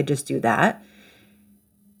playbook and I could just do that.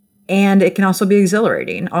 And it can also be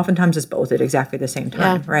exhilarating. Oftentimes it's both at exactly the same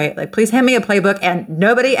time, right? Like, please hand me a playbook, and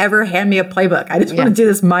nobody ever hand me a playbook. I just want to do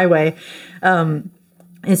this my way.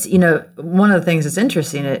 It's, one of the things that's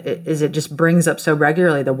interesting is it just brings up so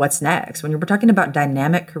regularly the what's next. When we're talking about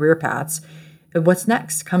dynamic career paths, what's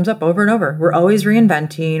next comes up over and over. We're always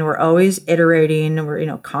reinventing. We're always iterating.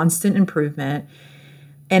 We're, constant improvement.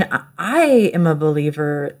 And I am a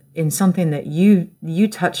believer in something that you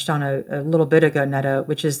touched on a little bit ago, Netta,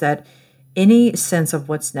 which is that any sense of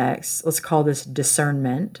what's next, let's call this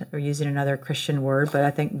discernment, or using another Christian word, but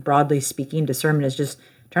I think broadly speaking, discernment is just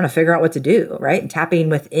trying to figure out what to do, right? And tapping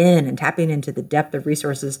within and tapping into the depth of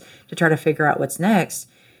resources to try to figure out what's next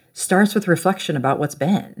starts with reflection about what's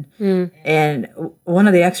been. And one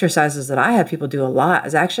of the exercises that I have people do a lot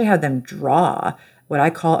is I actually have them draw what I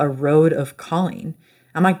call a road of calling.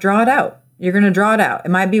 I'm like, draw it out. You're going to draw it out.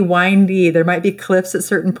 It might be windy. There might be cliffs at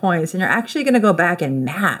certain points. And you're actually going to go back and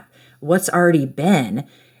map what's already been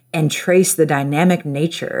and trace the dynamic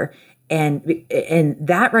nature. And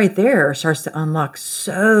that right there starts to unlock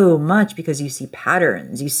so much, because you see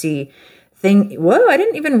patterns. You see whoa, I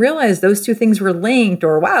didn't even realize those two things were linked,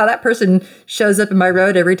 or wow, that person shows up in my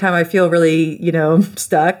road every time I feel really,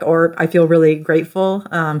 stuck, or I feel really grateful.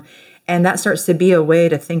 And that starts to be a way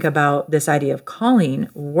to think about this idea of calling,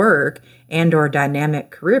 work, and or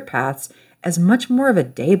dynamic career paths as much more of a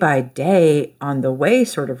day by day on the way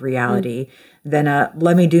sort of reality than a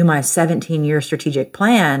let me do my 17-year strategic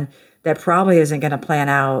plan that probably isn't going to pan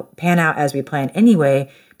out as we plan anyway,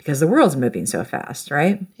 because the world's moving so fast,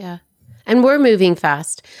 right? Yeah. And we're moving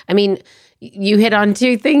fast. I mean, you hit on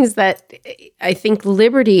two things that I think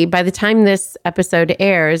Liberty, by the time this episode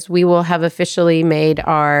airs, we will have officially made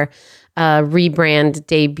our rebrand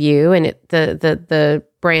debut. And the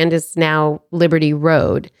brand is now Liberty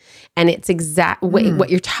Road. And it's what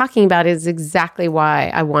you're talking about is exactly why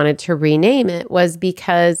I wanted to rename it, was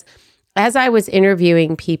because as I was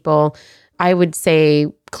interviewing people, I would say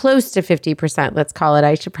close to 50%, let's call it.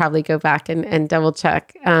 I should probably go back and double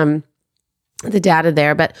check the data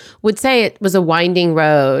there, but would say it was a winding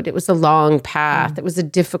road. It was a long path. It was a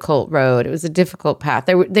difficult road. It was a difficult path.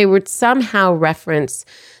 They would somehow reference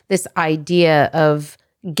this idea of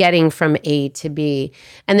getting from A to B.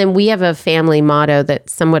 And then we have a family motto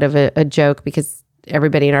that's somewhat of a joke, because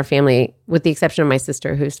everybody in our family, with the exception of my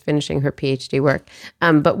sister who's finishing her PhD work,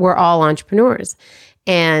 but we're all entrepreneurs.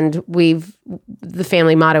 And the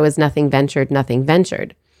family motto is nothing ventured, nothing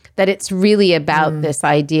ventured. That it's really about this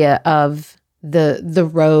idea of the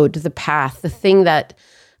road, the path, the thing that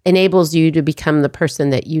enables you to become the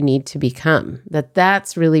person that you need to become.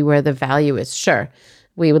 That's really where the value is. Sure,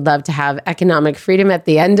 we would love to have economic freedom at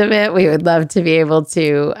the end of it. We would love to be able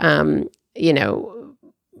to,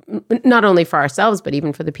 not only for ourselves, but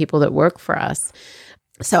even for the people that work for us.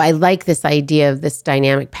 So I like this idea of this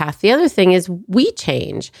dynamic path. The other thing is we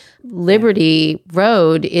change. Liberty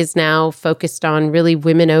Road is now focused on really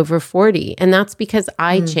women over 40. And that's because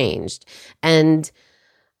I changed, and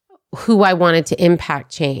who I wanted to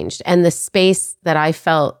impact changed, and the space that I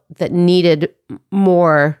felt that needed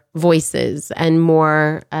more voices and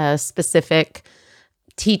more specific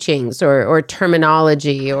teachings or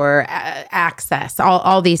terminology or access,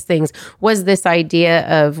 all these things, was this idea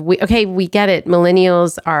of, we get it.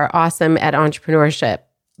 Millennials are awesome at entrepreneurship.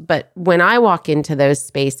 But when I walk into those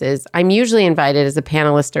spaces, I'm usually invited as a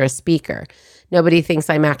panelist or a speaker. Nobody thinks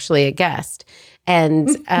I'm actually a guest. And,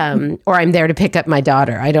 or I'm there to pick up my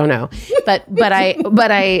daughter. I don't know. But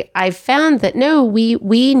I found that no,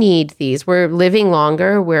 we need these. We're living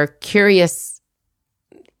longer. We're curious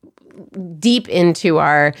deep into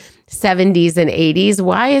our 70s and 80s.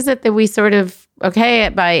 Why is it that we sort of,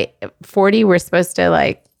 by 40, we're supposed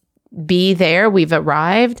to be there, we've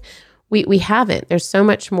arrived? We haven't. There's so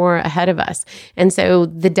much more ahead of us. And so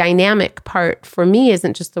the dynamic part for me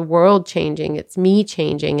isn't just the world changing, it's me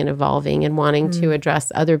changing and evolving and wanting to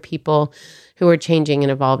address other people who are changing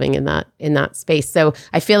and evolving in that space. So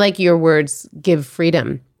I feel like your words give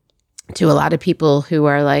freedom to a lot of people who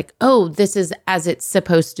are like, oh, this is as it's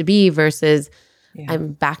supposed to be, versus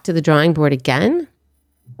I'm back to the drawing board again.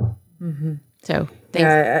 So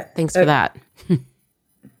thanks for that.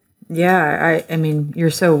 Yeah, I mean, you're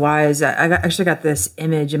so wise. I actually got this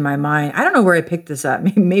image in my mind. I don't know where I picked this up.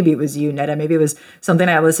 Maybe it was you, Netta. Maybe it was something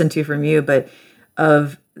I listened to from you. But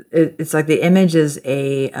it's like the image is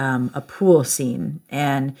a pool scene,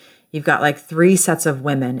 and you've got 3 sets of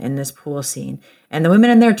women in this pool scene, and the women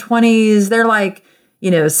in their 20s, they're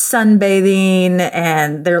sunbathing,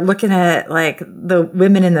 and they're looking at the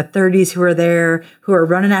women in the 30s who are there, who are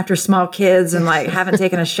running after small kids and haven't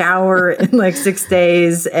taken a shower in 6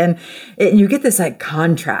 days. And you get this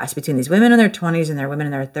contrast between these women in their 20s and their women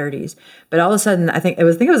in their 30s. But all of a sudden, I think it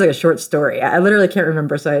was a short story. I literally can't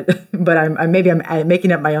remember. But I'm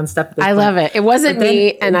making up my own stuff. I love it. It wasn't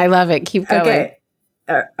me, and I love it. Keep going. Okay.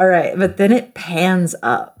 All right. But then it pans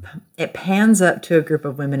up. It pans up to a group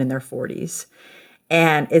of women in their 40s.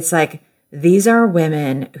 And it's these are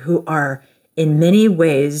women who are in many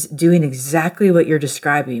ways doing exactly what you're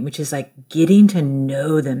describing, which is getting to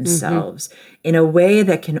know themselves in a way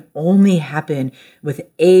that can only happen with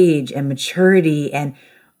age and maturity, and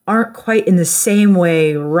aren't quite in the same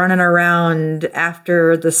way running around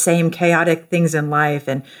after the same chaotic things in life,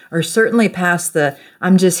 and are certainly past the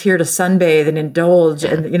I'm just here to sunbathe and indulge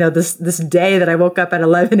and this day that I woke up at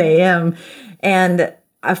 11 a.m. And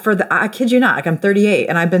I kid you not, I'm 38,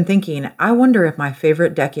 and I've been thinking, I wonder if my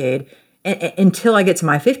favorite decade until I get to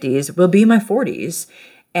my 50s will be my 40s.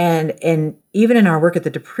 And even in our work at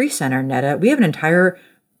the Dupree Center, Netta, we have an entire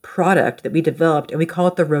product that we developed, and we call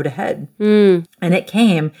it the Road Ahead. And it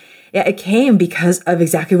came because of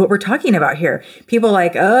exactly what we're talking about here. People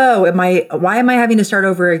like, oh, why am I having to start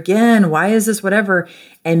over again? Why is this whatever?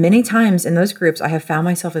 And many times in those groups, I have found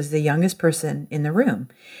myself as the youngest person in the room,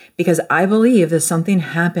 because I believe that something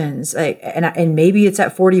happens, and maybe it's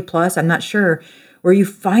at 40 plus, I'm not sure, where you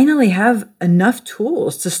finally have enough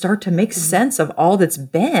tools to start to make sense of all that's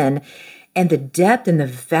been, and the depth and the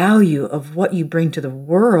value of what you bring to the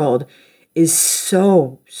world is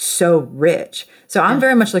so, so rich. So I'm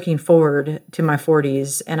very much looking forward to my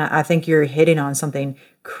 40s. And I think you're hitting on something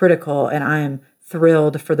critical. And I am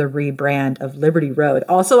thrilled for the rebrand of Liberty Road.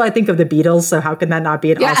 Also, I think of the Beatles. So how can that not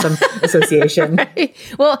be an awesome association? Right.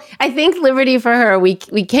 Well, I think Liberty for her, we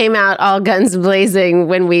came out all guns blazing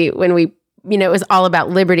when we it was all about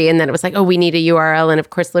liberty. And then it was like, oh, we need a URL. And of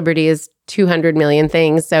course, liberty is 200 million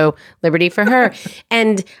things. So liberty for her.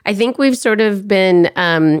 And I think we've sort of been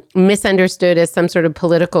misunderstood as some sort of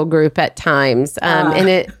political group at times. I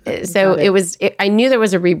knew there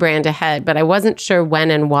was a rebrand ahead, but I wasn't sure when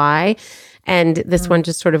and why. And this one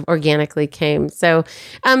just sort of organically came. So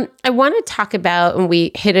I want to talk about, and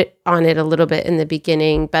we hit on it a little bit in the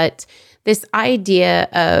beginning, but this idea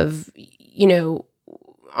of,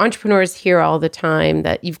 entrepreneurs hear all the time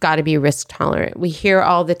that you've got to be risk tolerant. We hear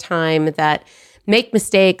all the time that make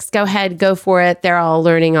mistakes, go ahead, go for it. They're all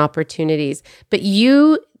learning opportunities. But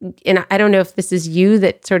you, and I don't know if this is you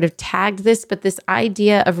that sort of tagged this, but this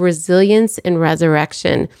idea of resilience and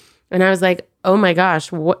resurrection. And I was like, oh my gosh,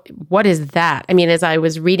 what is that? I mean, as I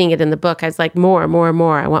was reading it in the book, I was like, more. I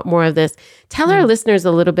want more of this. Tell our listeners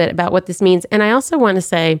a little bit about what this means. And I also want to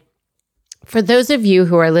say, for those of you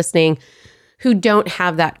who are listening who don't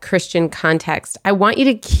have that Christian context, I want you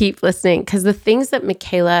to keep listening, because the things that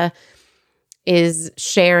Michaela is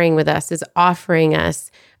sharing with us, is offering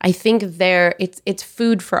us, I think it's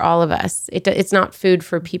food for all of us. It's not food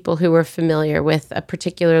for people who are familiar with a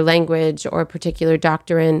particular language or a particular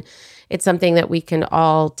doctrine. It's something that we can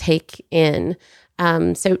all take in.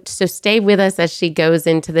 So stay with us as she goes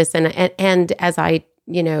into this, and as I,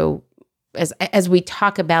 as we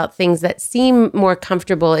talk about things that seem more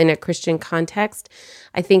comfortable in a Christian context,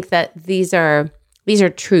 I think that these are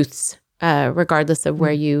truths, regardless of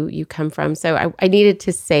where you come from. So I needed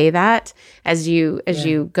to say that as you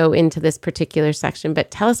go into this particular section.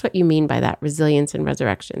 But tell us what you mean by that resilience and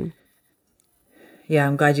resurrection. Yeah,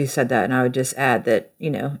 I'm glad you said that. And I would just add that,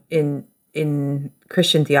 in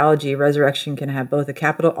Christian theology, resurrection can have both a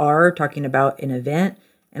capital R, talking about an event,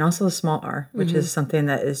 and also a small r, which is something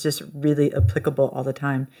that is just really applicable all the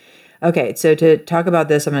time. Okay, so to talk about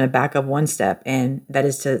this, I'm going to back up one step, and that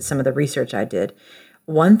is to some of the research I did.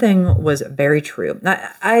 One thing was very true.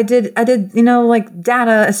 I did, like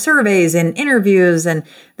data surveys and interviews, and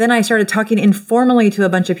then I started talking informally to a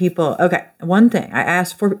bunch of people. Okay, one thing, I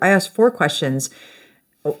asked 4 questions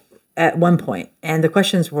at one point, and the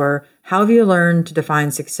questions were: how have you learned to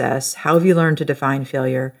define success? How have you learned to define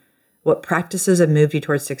failure? What practices have moved you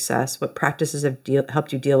towards success? What practices have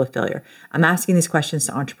helped you deal with failure? I'm asking these questions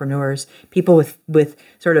to entrepreneurs, people with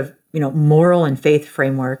sort of, moral and faith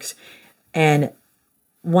frameworks. And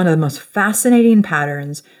one of the most fascinating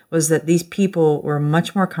patterns was that these people were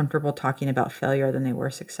much more comfortable talking about failure than they were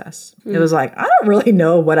success. It was like, I don't really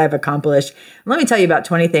know what I've accomplished. Let me tell you about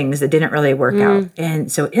 20 things that didn't really work out.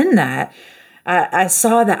 And so in that, I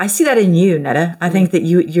saw that. I see that in you, Netta. I think that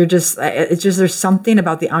you're just, it's just, there's something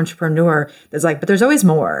about the entrepreneur that's like, but there's always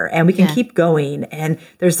more, and we can keep going. And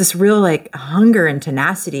there's this real like hunger and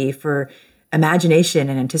tenacity for imagination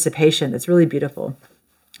and anticipation that's really beautiful.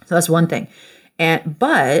 So that's one thing.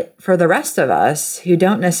 But for the rest of us who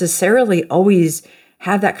don't necessarily always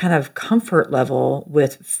have that kind of comfort level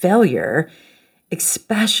with failure,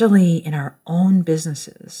 especially in our own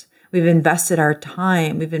businesses, we've invested our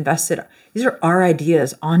time. These are our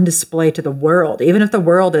ideas on display to the world. Even if the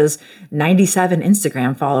world is 97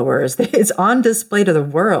 Instagram followers, it's on display to the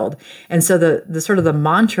world. And so the sort of the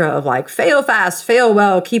mantra of like, fail fast, fail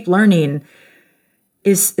well, keep learning,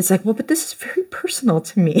 it's like, well, but this is very personal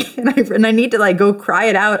to me. And I need to like go cry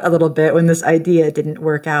it out a little bit when this idea didn't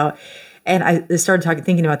work out. And I started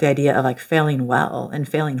thinking about the idea of like failing well and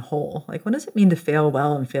failing whole. Like, what does it mean to fail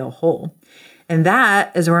well and fail whole? And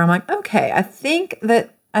that is where I'm like, okay, I think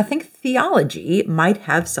theology might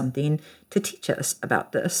have something to teach us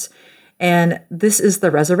about this. And this is the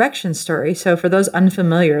resurrection story. So for those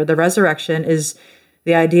unfamiliar, the resurrection is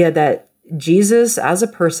the idea that Jesus as a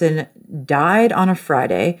person died on a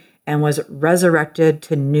Friday and was resurrected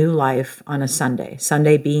to new life on a Sunday.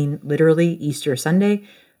 Sunday being literally Easter Sunday,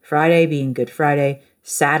 Friday being Good Friday,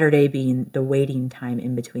 Saturday being the waiting time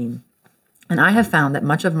in between. And I have found that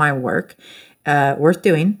much of my work, worth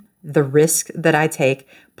doing, the risk that I take,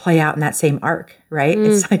 play out in that same arc, right?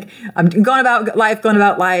 It's like I'm going about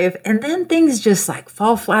life, and then things just like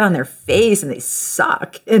fall flat on their face and they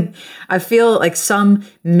suck. And I feel like some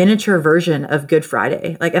miniature version of Good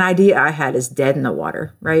Friday, like an idea I had is dead in the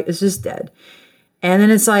water, right? It's just dead. And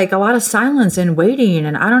then it's like a lot of silence and waiting,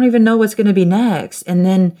 and I don't even know what's going to be next. And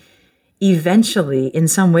then eventually, in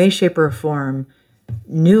some way, shape, or form,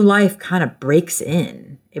 new life kind of breaks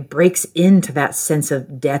in. It breaks into that sense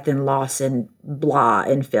of death and loss and blah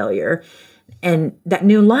and failure. And that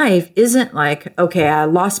new life isn't like, okay, I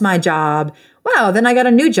lost my job. Wow, then I got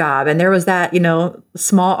a new job. And there was that,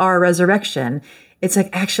 small r resurrection. It's like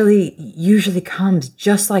actually usually comes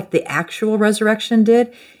just like the actual resurrection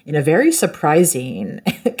did, in a very surprising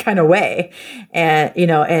kind of way.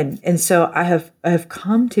 And, and so I have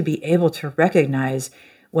come to be able to recognize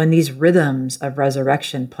when these rhythms of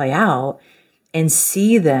resurrection play out and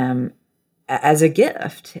see them as a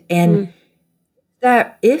gift. And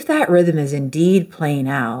that if that rhythm is indeed playing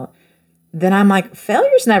out, then I'm like,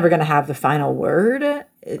 failure's never going to have the final word.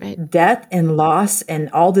 Right. Death and loss and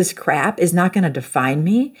all this crap is not going to define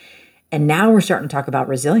me. And now we're starting to talk about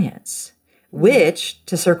resilience, which,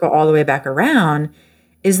 to circle all the way back around,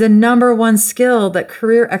 is the number one skill that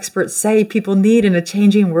career experts say people need in a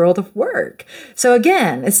changing world of work. So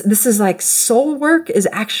again, this is like soul work is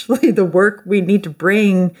actually the work we need to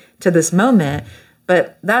bring to this moment.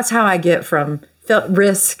 But that's how I get from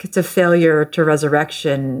risk to failure to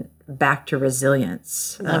resurrection back to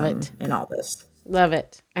resilience. Love it. In all this. Love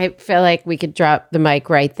it. I feel like we could drop the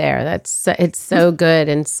mic right there. It's so good.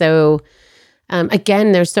 And so,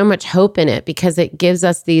 again, there's so much hope in it because it gives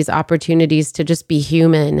us these opportunities to just be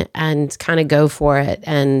human and kind of go for it.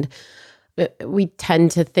 And we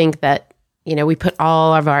tend to think that, we put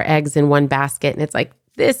all of our eggs in one basket and it's like,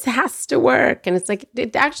 this has to work. And it's like,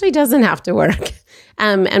 it actually doesn't have to work.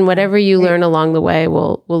 And whatever you learn along the way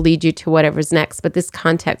will lead you to whatever's next. But this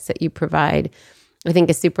context that you provide, I think,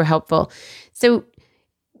 is super helpful. So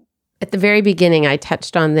at the very beginning, I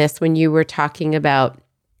touched on this when you were talking about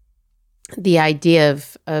the idea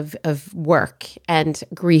of work and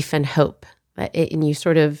grief and hope. And you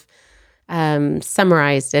sort of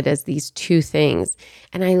summarized it as these two things.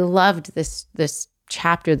 And I loved this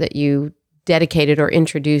chapter that you dedicated or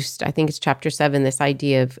introduced. I think it's chapter 7, this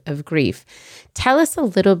idea of grief. Tell us a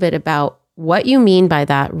little bit about what you mean by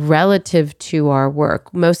that relative to our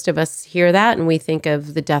work. Most of us hear that and we think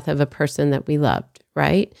of the death of a person that we loved,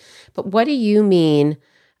 right? But what do you mean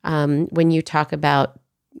when you talk about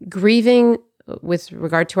grieving with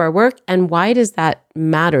regard to our work, and why does that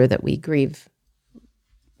matter that we grieve?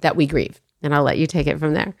 And I'll let you take it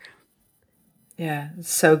from there. Yeah,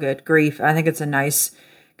 it's so good. Grief. I think it's a nice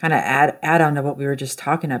kind of add on to what we were just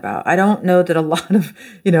talking about. I don't know that a lot of,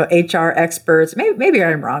 HR experts, maybe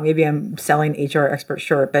I'm wrong. Maybe I'm selling HR experts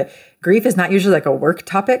short, but grief is not usually like a work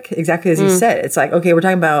topic, exactly as you said. It's like, okay, we're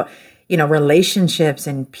talking about, relationships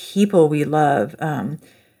and people we love.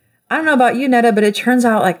 I don't know about you, Netta, but it turns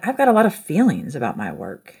out like I've got a lot of feelings about my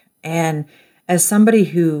work. And as somebody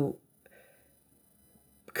who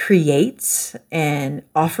creates and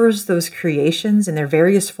offers those creations in their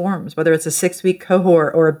various forms, whether it's a 6-week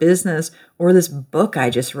cohort or a business or this book I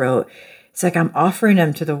just wrote, it's like I'm offering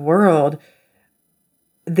them to the world.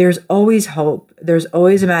 There's always hope. There's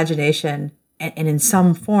always imagination. And in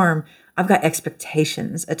some form, I've got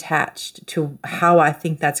expectations attached to how I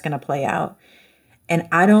think that's going to play out. And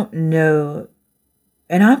I don't know.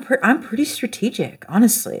 And I'm pretty strategic,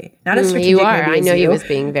 honestly. Not as strategic. You are. I know you was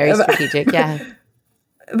being very strategic. Yeah.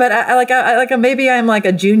 But I maybe I'm like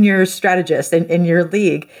a junior strategist in your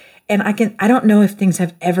league, and I don't know if things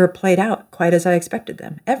have ever played out quite as I expected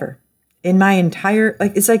them ever in my entire,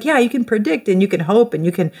 it's like, yeah, you can predict and you can hope and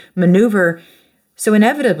you can maneuver. So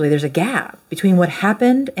inevitably there's a gap between what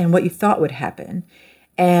happened and what you thought would happen.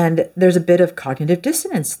 And there's a bit of cognitive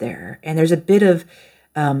dissonance there. And there's a bit of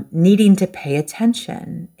needing to pay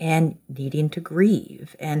attention and needing to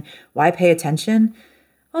grieve. And why pay attention?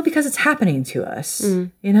 Well, because it's happening to us,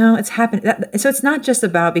 it's happening. So it's not just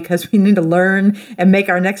about because we need to learn and make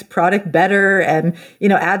our next product better and,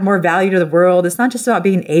 add more value to the world. It's not just about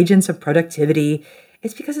being agents of productivity.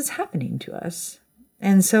 It's because it's happening to us.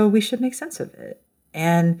 And so we should make sense of it.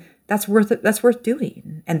 And that's worth it. That's worth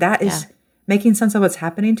doing. And that is making sense of what's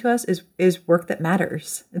happening to us is work that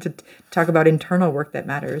matters. And to talk about internal work that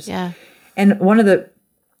matters. Yeah. And one of the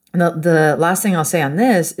last thing I'll say on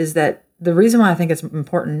this is that the reason why I think it's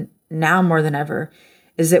important now more than ever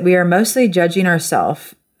is that we are mostly judging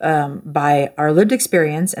ourselves by our lived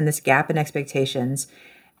experience and this gap in expectations,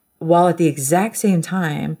 while at the exact same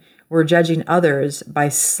time, we're judging others by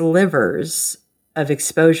slivers of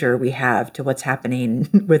exposure we have to what's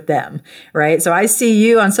happening with them, right? So I see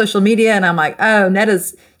you on social media and I'm like, oh,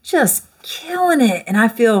 Netta's just killing it. And I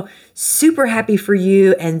feel super happy for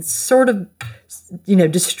you and sort of,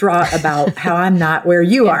 distraught about how I'm not where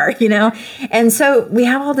you are, And so we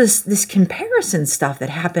have all this comparison stuff that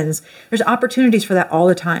happens. There's opportunities for that all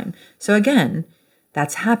the time. So again,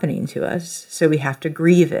 that's happening to us. So we have to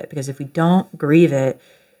grieve it, because if we don't grieve it,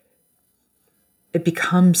 it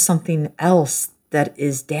becomes something else that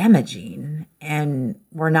is damaging. And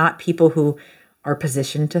we're not people who are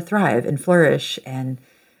positioned to thrive and flourish and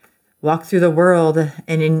walk through the world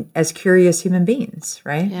as curious human beings,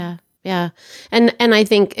 right? Yeah. Yeah. And I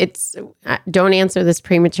think don't answer this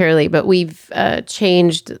prematurely, but we've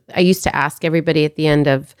changed. I used to ask everybody at the end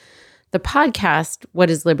of the podcast, what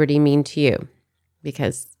does liberty mean to you?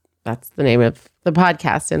 Because that's the name of the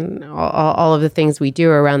podcast, and all of the things we do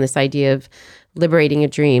are around this idea of liberating a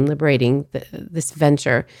dream, liberating this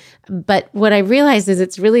venture. But what I realized is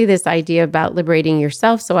it's really this idea about liberating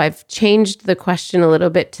yourself. So I've changed the question a little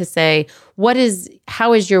bit to say,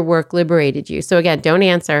 how has your work liberated you? So again, don't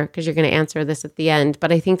answer, because you're going to answer this at the end.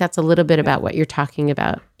 But I think that's a little bit about what you're talking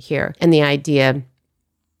about here, and the idea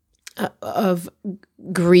of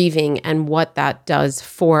grieving and what that does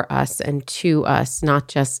for us and to us, not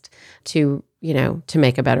just to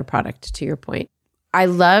make a better product, to your point. I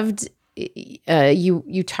loved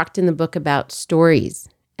you talked in the book about stories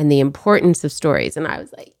and the importance of stories. And I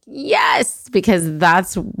was like, yes, because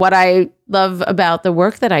that's what I love about the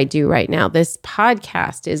work that I do right now. This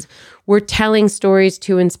podcast is we're telling stories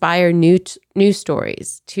to inspire new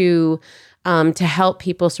stories, to help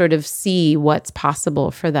people sort of see what's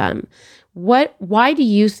possible for them. Why do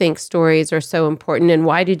you think stories are so important, and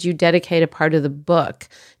why did you dedicate a part of the book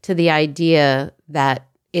to the idea that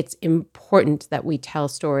it's important that we tell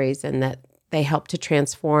stories and that they help to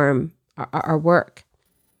transform our work?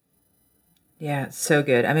 Yeah, so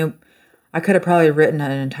good. I mean, I could have probably written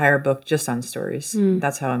an entire book just on stories.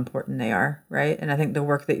 That's how important they are, right? And I think the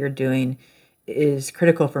work that you're doing is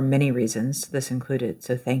critical for many reasons, this included.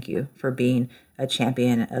 So thank you for being a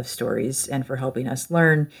champion of stories and for helping us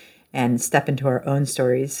learn and step into our own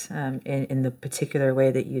stories in the particular way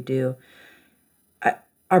that you do.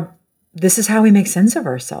 This is how we make sense of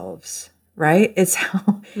ourselves, right? It's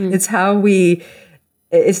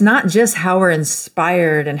not just how we're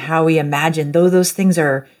inspired and how we imagine, though those things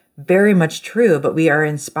are very much true, but we are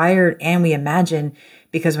inspired and we imagine,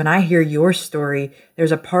 because when I hear your story,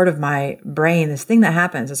 there's a part of my brain, this thing that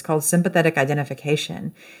happens, it's called sympathetic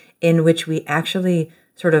identification, in which we actually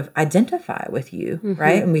sort of identify with you,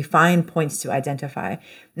 right? And we find points to identify.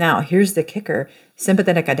 Now, here's the kicker.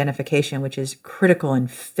 Sympathetic identification, which is critical in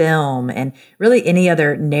film and really any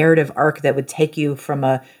other narrative arc that would take you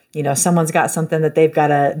from someone's got something that they've got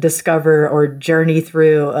to discover or journey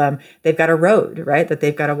through. They've got a road, right, that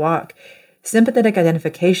they've got to walk. Sympathetic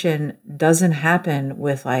identification doesn't happen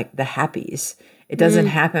with like the happies. It doesn't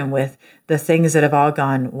happen with the things that have all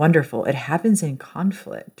gone wonderful. It happens in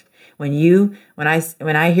conflict. When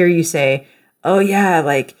I hear you say, oh yeah,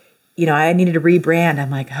 like, I needed to rebrand, I'm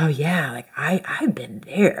like, oh yeah, like I've been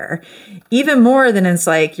there. Even more than it's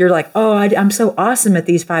like, you're like, oh, I'm so awesome at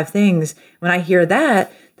these 5 things. When I hear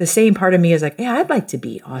that, the same part of me is like, yeah, I'd like to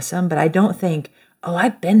be awesome, but I don't think, oh,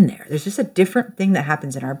 I've been there. There's just a different thing that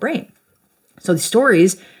happens in our brain. So the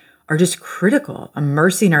stories are just critical,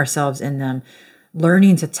 immersing ourselves in them,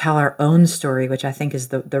 learning to tell our own story, which I think is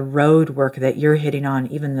the road work that you're hitting on,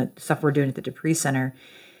 even the stuff we're doing at the Dupree Center.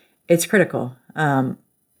 It's critical. And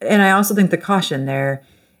I also think the caution there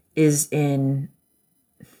is in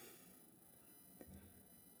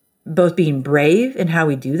both being brave in how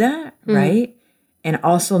we do that, right? And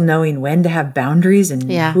also knowing when to have boundaries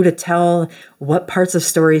and who to tell what parts of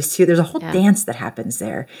stories to. There's a whole dance that happens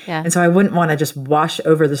there. Yeah. And so I wouldn't want to just wash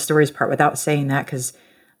over the stories part without saying that, because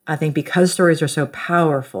I think because stories are so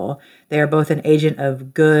powerful, they are both an agent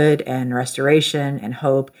of good and restoration and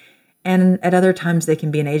hope. And at other times, they can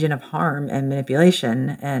be an agent of harm and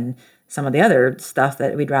manipulation and some of the other stuff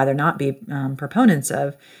that we'd rather not be proponents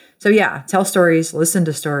of. So yeah, tell stories, listen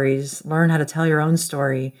to stories, learn how to tell your own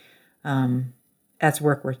story. That's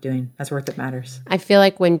work worth doing. That's work that matters. I feel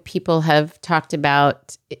like when people have talked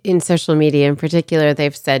about, in social media in particular,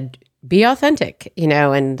 they've said, be authentic,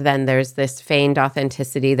 and then there's this feigned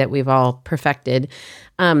authenticity that we've all perfected.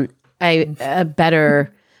 A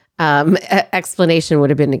better explanation would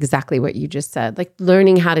have been exactly what you just said, like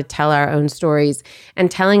learning how to tell our own stories and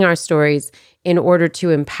telling our stories in order to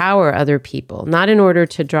empower other people, not in order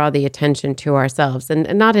to draw the attention to ourselves,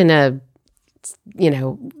 and not in a,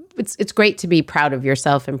 it's great to be proud of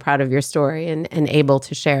yourself and proud of your story and able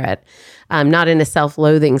to share it, not in a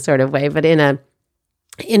self-loathing sort of way, but in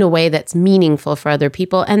a way that's meaningful for other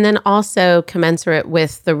people, and then also commensurate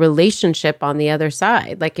with the relationship on the other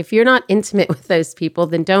side. Like if you're not intimate with those people,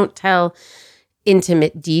 then don't tell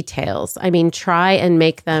intimate details. I mean, try and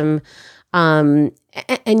make them, and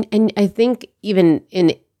I think even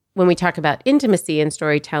when we talk about intimacy and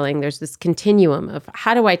storytelling, there's this continuum of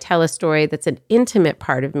how do I tell a story that's an intimate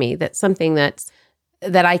part of me, that's something that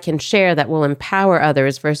I can share that will empower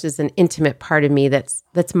others, versus an intimate part of me that's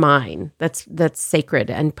mine, that's sacred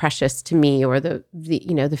and precious to me, or the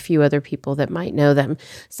few other people that might know them.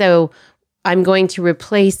 So I'm going to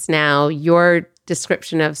replace now your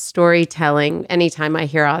description of storytelling anytime I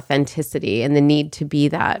hear authenticity and the need to be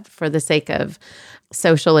that for the sake of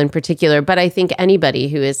social in particular. But I think anybody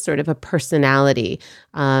who is sort of a personality,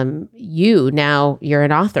 you're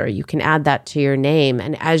an author, you can add that to your name.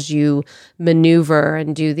 And as you maneuver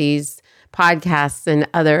and do these podcasts and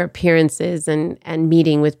other appearances and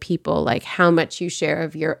meeting with people, like how much you share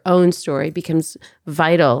of your own story becomes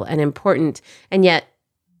vital and important. And yet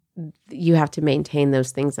you have to maintain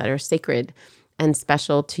those things that are sacred and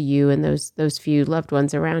special to you and those few loved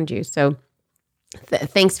ones around you. So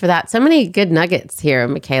thanks for that. So many good nuggets here,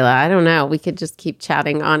 Michaela. I don't know. We could just keep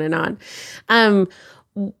chatting on and on.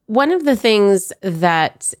 One of the things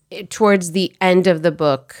that towards the end of the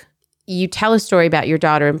book, you tell a story about your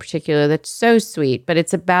daughter in particular that's so sweet, but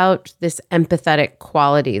it's about this empathetic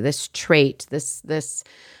quality, this trait, this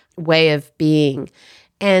way of being,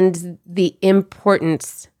 and the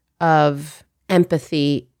importance of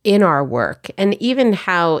empathy in our work, and even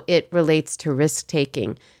how it relates to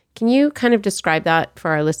risk-taking. Can you kind of describe that for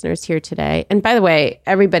our listeners here today? And by the way,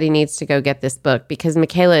 everybody needs to go get this book, because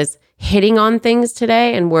Michaela is hitting on things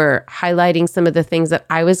today, and we're highlighting some of the things that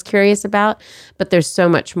I was curious about, but there's so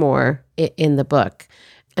much more in the book.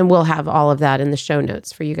 And we'll have all of that in the show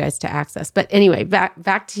notes for you guys to access. But anyway,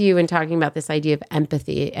 back to you and talking about this idea of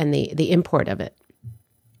empathy and the import of it.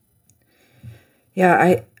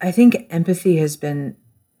 Yeah, I think empathy has been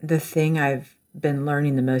the thing I've been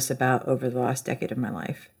learning the most about over the last decade of my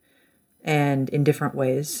life, and in different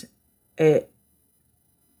ways. It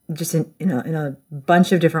just in a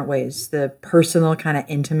bunch of different ways. The personal kind of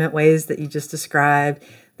intimate ways that you just described,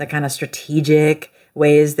 the kind of strategic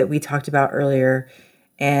ways that we talked about earlier.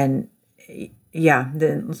 And so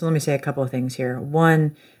let me say a couple of things here.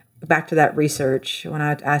 One, back to that research, when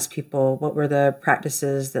I asked people what were the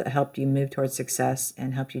practices that helped you move towards success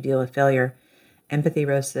and helped you deal with failure, empathy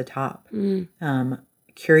rose to the top.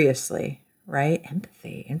 Curiously, right?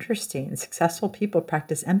 Empathy, interesting. Successful people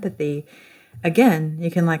practice empathy. Again,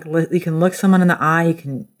 you can look someone in the eye, you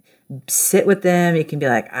can sit with them, you can be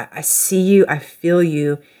like, I see you, I feel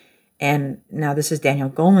you. And now this is Daniel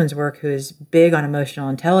Goleman's work, who is big on emotional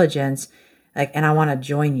intelligence. And I want to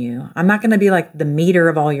join you. I'm not going to be like the meter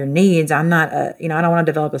of all your needs. I'm not, I don't want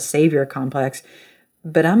to develop a savior complex,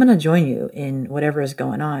 but I'm going to join you in whatever is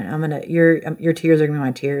going on. Your tears are going to be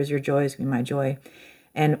my tears. Your joy is going to be my joy.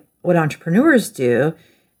 And what entrepreneurs do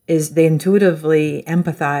is they intuitively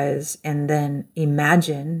empathize and then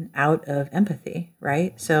imagine out of empathy,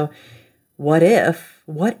 right? So what if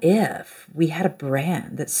we had a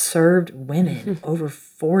brand that served women over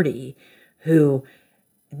 40 who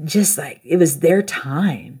just it was their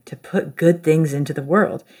time to put good things into the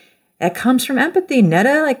world? That comes from empathy,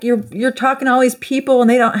 Netta. You're talking to all these people and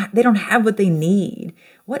they don't have what they need.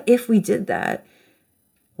 What if we did that?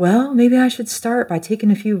 Well, maybe I should start by taking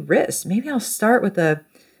a few risks. Maybe I'll start with a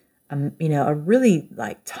really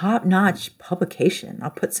top-notch publication. I'll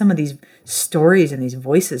put some of these stories and these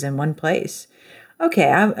voices in one place. Okay,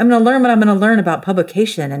 I'm going to learn what I'm going to learn about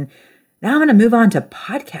publication, and now I'm going to move on to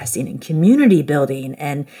podcasting and community building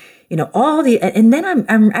and and then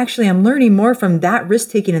I'm learning more from that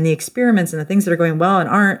risk-taking and the experiments and the things that are going well and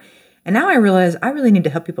aren't. And now I realize I really need to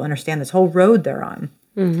help people understand this whole road they're on.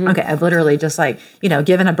 Mm-hmm. Okay, I've literally just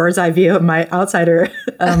given a bird's eye view of my outsider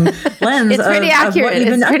lens. It's pretty accurate.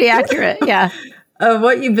 It's pretty accurate, yeah. Of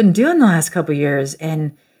what you've been doing the last couple of years.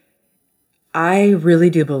 And I really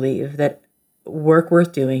do believe that work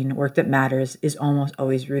worth doing, work that matters, is almost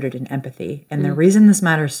always rooted in empathy. And the reason this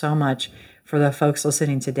matters so much for the folks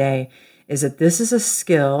listening today is that this is a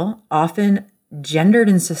skill often gendered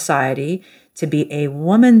in society to be a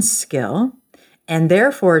woman's skill, and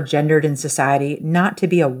therefore gendered in society not to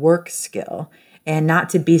be a work skill and not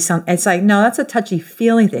to be it's no, that's a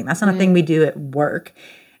touchy-feely thing. That's not a thing we do at work.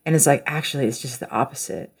 And it's actually, it's just the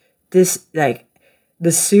opposite. This, the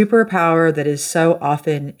superpower that is so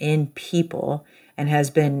often in people and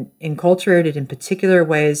has been enculturated in particular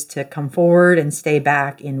ways to come forward and stay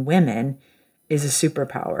back in women is a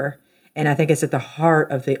superpower. And I think it's at the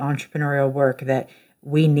heart of the entrepreneurial work that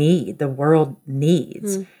we need, the world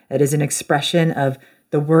needs. It is an expression of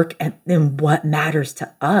the work and what matters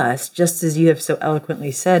to us, just as you have so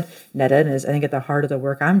eloquently said, Netta, and is I think at the heart of the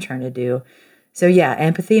work I'm trying to do. So yeah,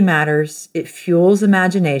 empathy matters. It fuels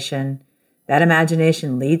imagination. That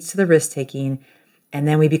imagination leads to the risk-taking, and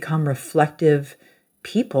then we become reflective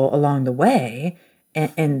people along the way.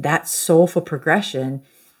 And that soulful progression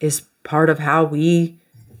is part of how we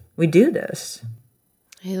do this.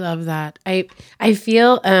 I love that. I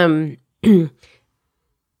feel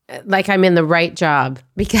like I'm in the right job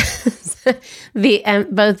because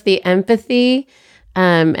both the empathy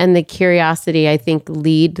and the curiosity, I think,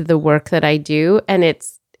 lead the work that I do. And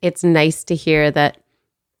it's nice to hear that,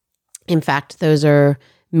 in fact, those are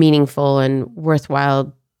meaningful and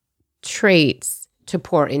worthwhile traits to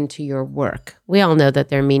pour into your work. We all know that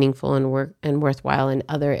they're meaningful and worthwhile in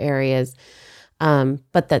other areas,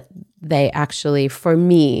 but that they actually, for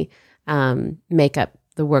me, make up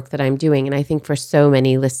the work that I'm doing. And I think for so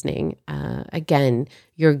many listening, again,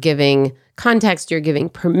 you're giving context, you're giving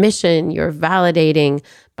permission, you're validating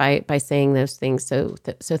by saying those things. So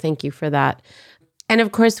thank you for that. And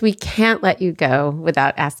of course, we can't let you go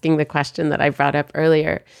without asking the question that I brought up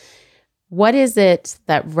earlier. What is it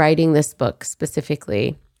that writing this book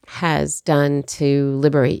specifically has done to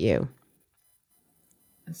liberate you?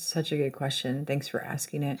 That's such a good question. Thanks for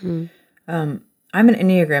asking it. I'm an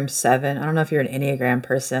Enneagram 7. I don't know if you're an Enneagram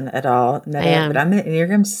person at all, Netta, I am. But I'm an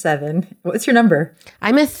Enneagram 7. What's your number?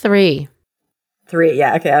 I'm a 3. 3.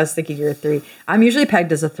 Yeah. Okay. I was thinking you're a 3. I'm usually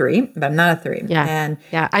pegged as a 3, but I'm not a 3. Yeah.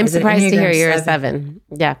 I'm surprised to hear you're a 7.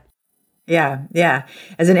 Yeah. Yeah.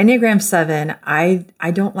 As an Enneagram 7, I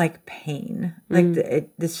don't like pain. Like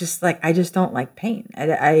it's just like, I just don't like pain.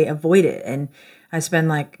 I avoid it. And I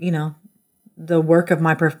spend the work of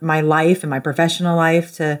my life and my professional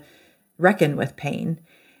life to reckon with pain.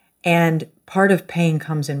 And part of pain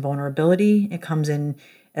comes in vulnerability. It comes in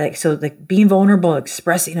being vulnerable,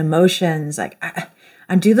 expressing emotions.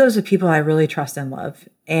 I do those with people I really trust and love.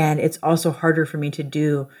 And it's also harder for me to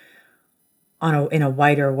do in a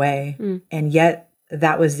wider way. And yet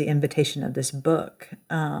that was the invitation of this book.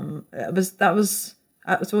 That was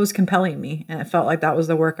what was compelling me. And it felt like that was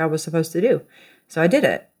the work I was supposed to do. So I did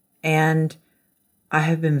it. And I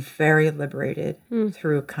have been very liberated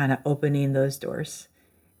through kind of opening those doors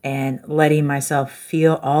and letting myself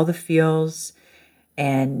feel all the feels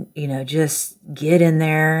and, just get in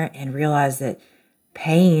there and realize that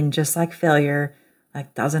pain, just like failure,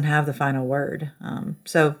 doesn't have the final word.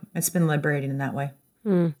 So it's been liberating in that way.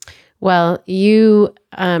 Well, you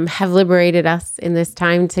have liberated us in this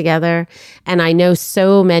time together. And I know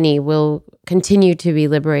so many will continue to be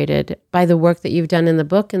liberated by the work that you've done in the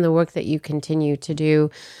book and the work that you continue to do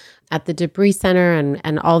at the Debris Center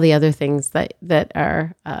and all the other things that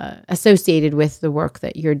are associated with the work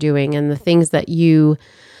that you're doing and the things that you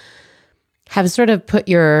have sort of put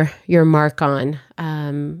your mark on.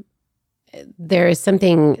 There is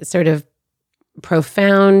something sort of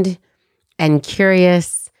profound and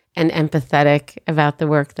curious and empathetic about the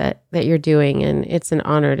work that you're doing. And it's an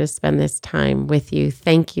honor to spend this time with you.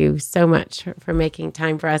 Thank you so much for making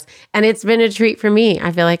time for us. And it's been a treat for me.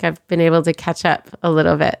 I feel like I've been able to catch up a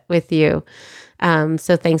little bit with you.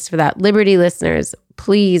 So thanks for that. Liberty listeners,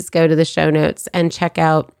 please go to the show notes and check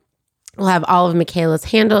out. We'll have all of Michaela's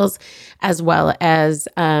handles as well as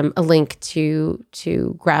a link to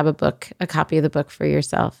grab a copy of the book for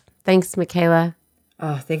yourself. Thanks, Michaela.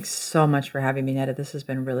 Oh, thanks so much for having me, Netta. This has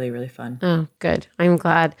been really, really fun. Oh, good. I'm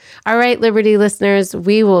glad. All right, Liberty listeners,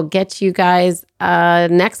 we will get you guys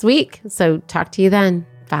next week. So talk to you then.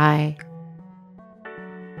 Bye.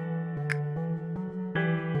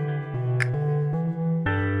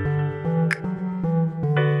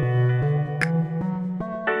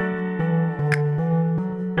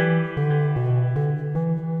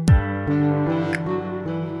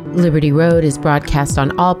 Liberty Road is broadcast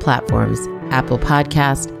on all platforms: Apple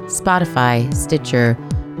Podcast, Spotify, Stitcher,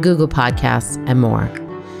 Google Podcasts, and more.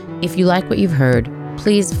 If you like what you've heard,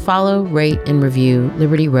 please follow, rate, and review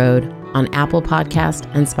Liberty Road on Apple Podcast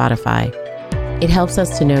and Spotify. It helps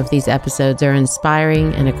us to know if these episodes are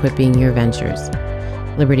inspiring and equipping your ventures.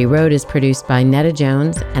 Liberty Road is produced by Netta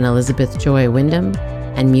Jones and Elizabeth Joy Wyndham,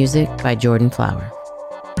 and music by Jordan Flower.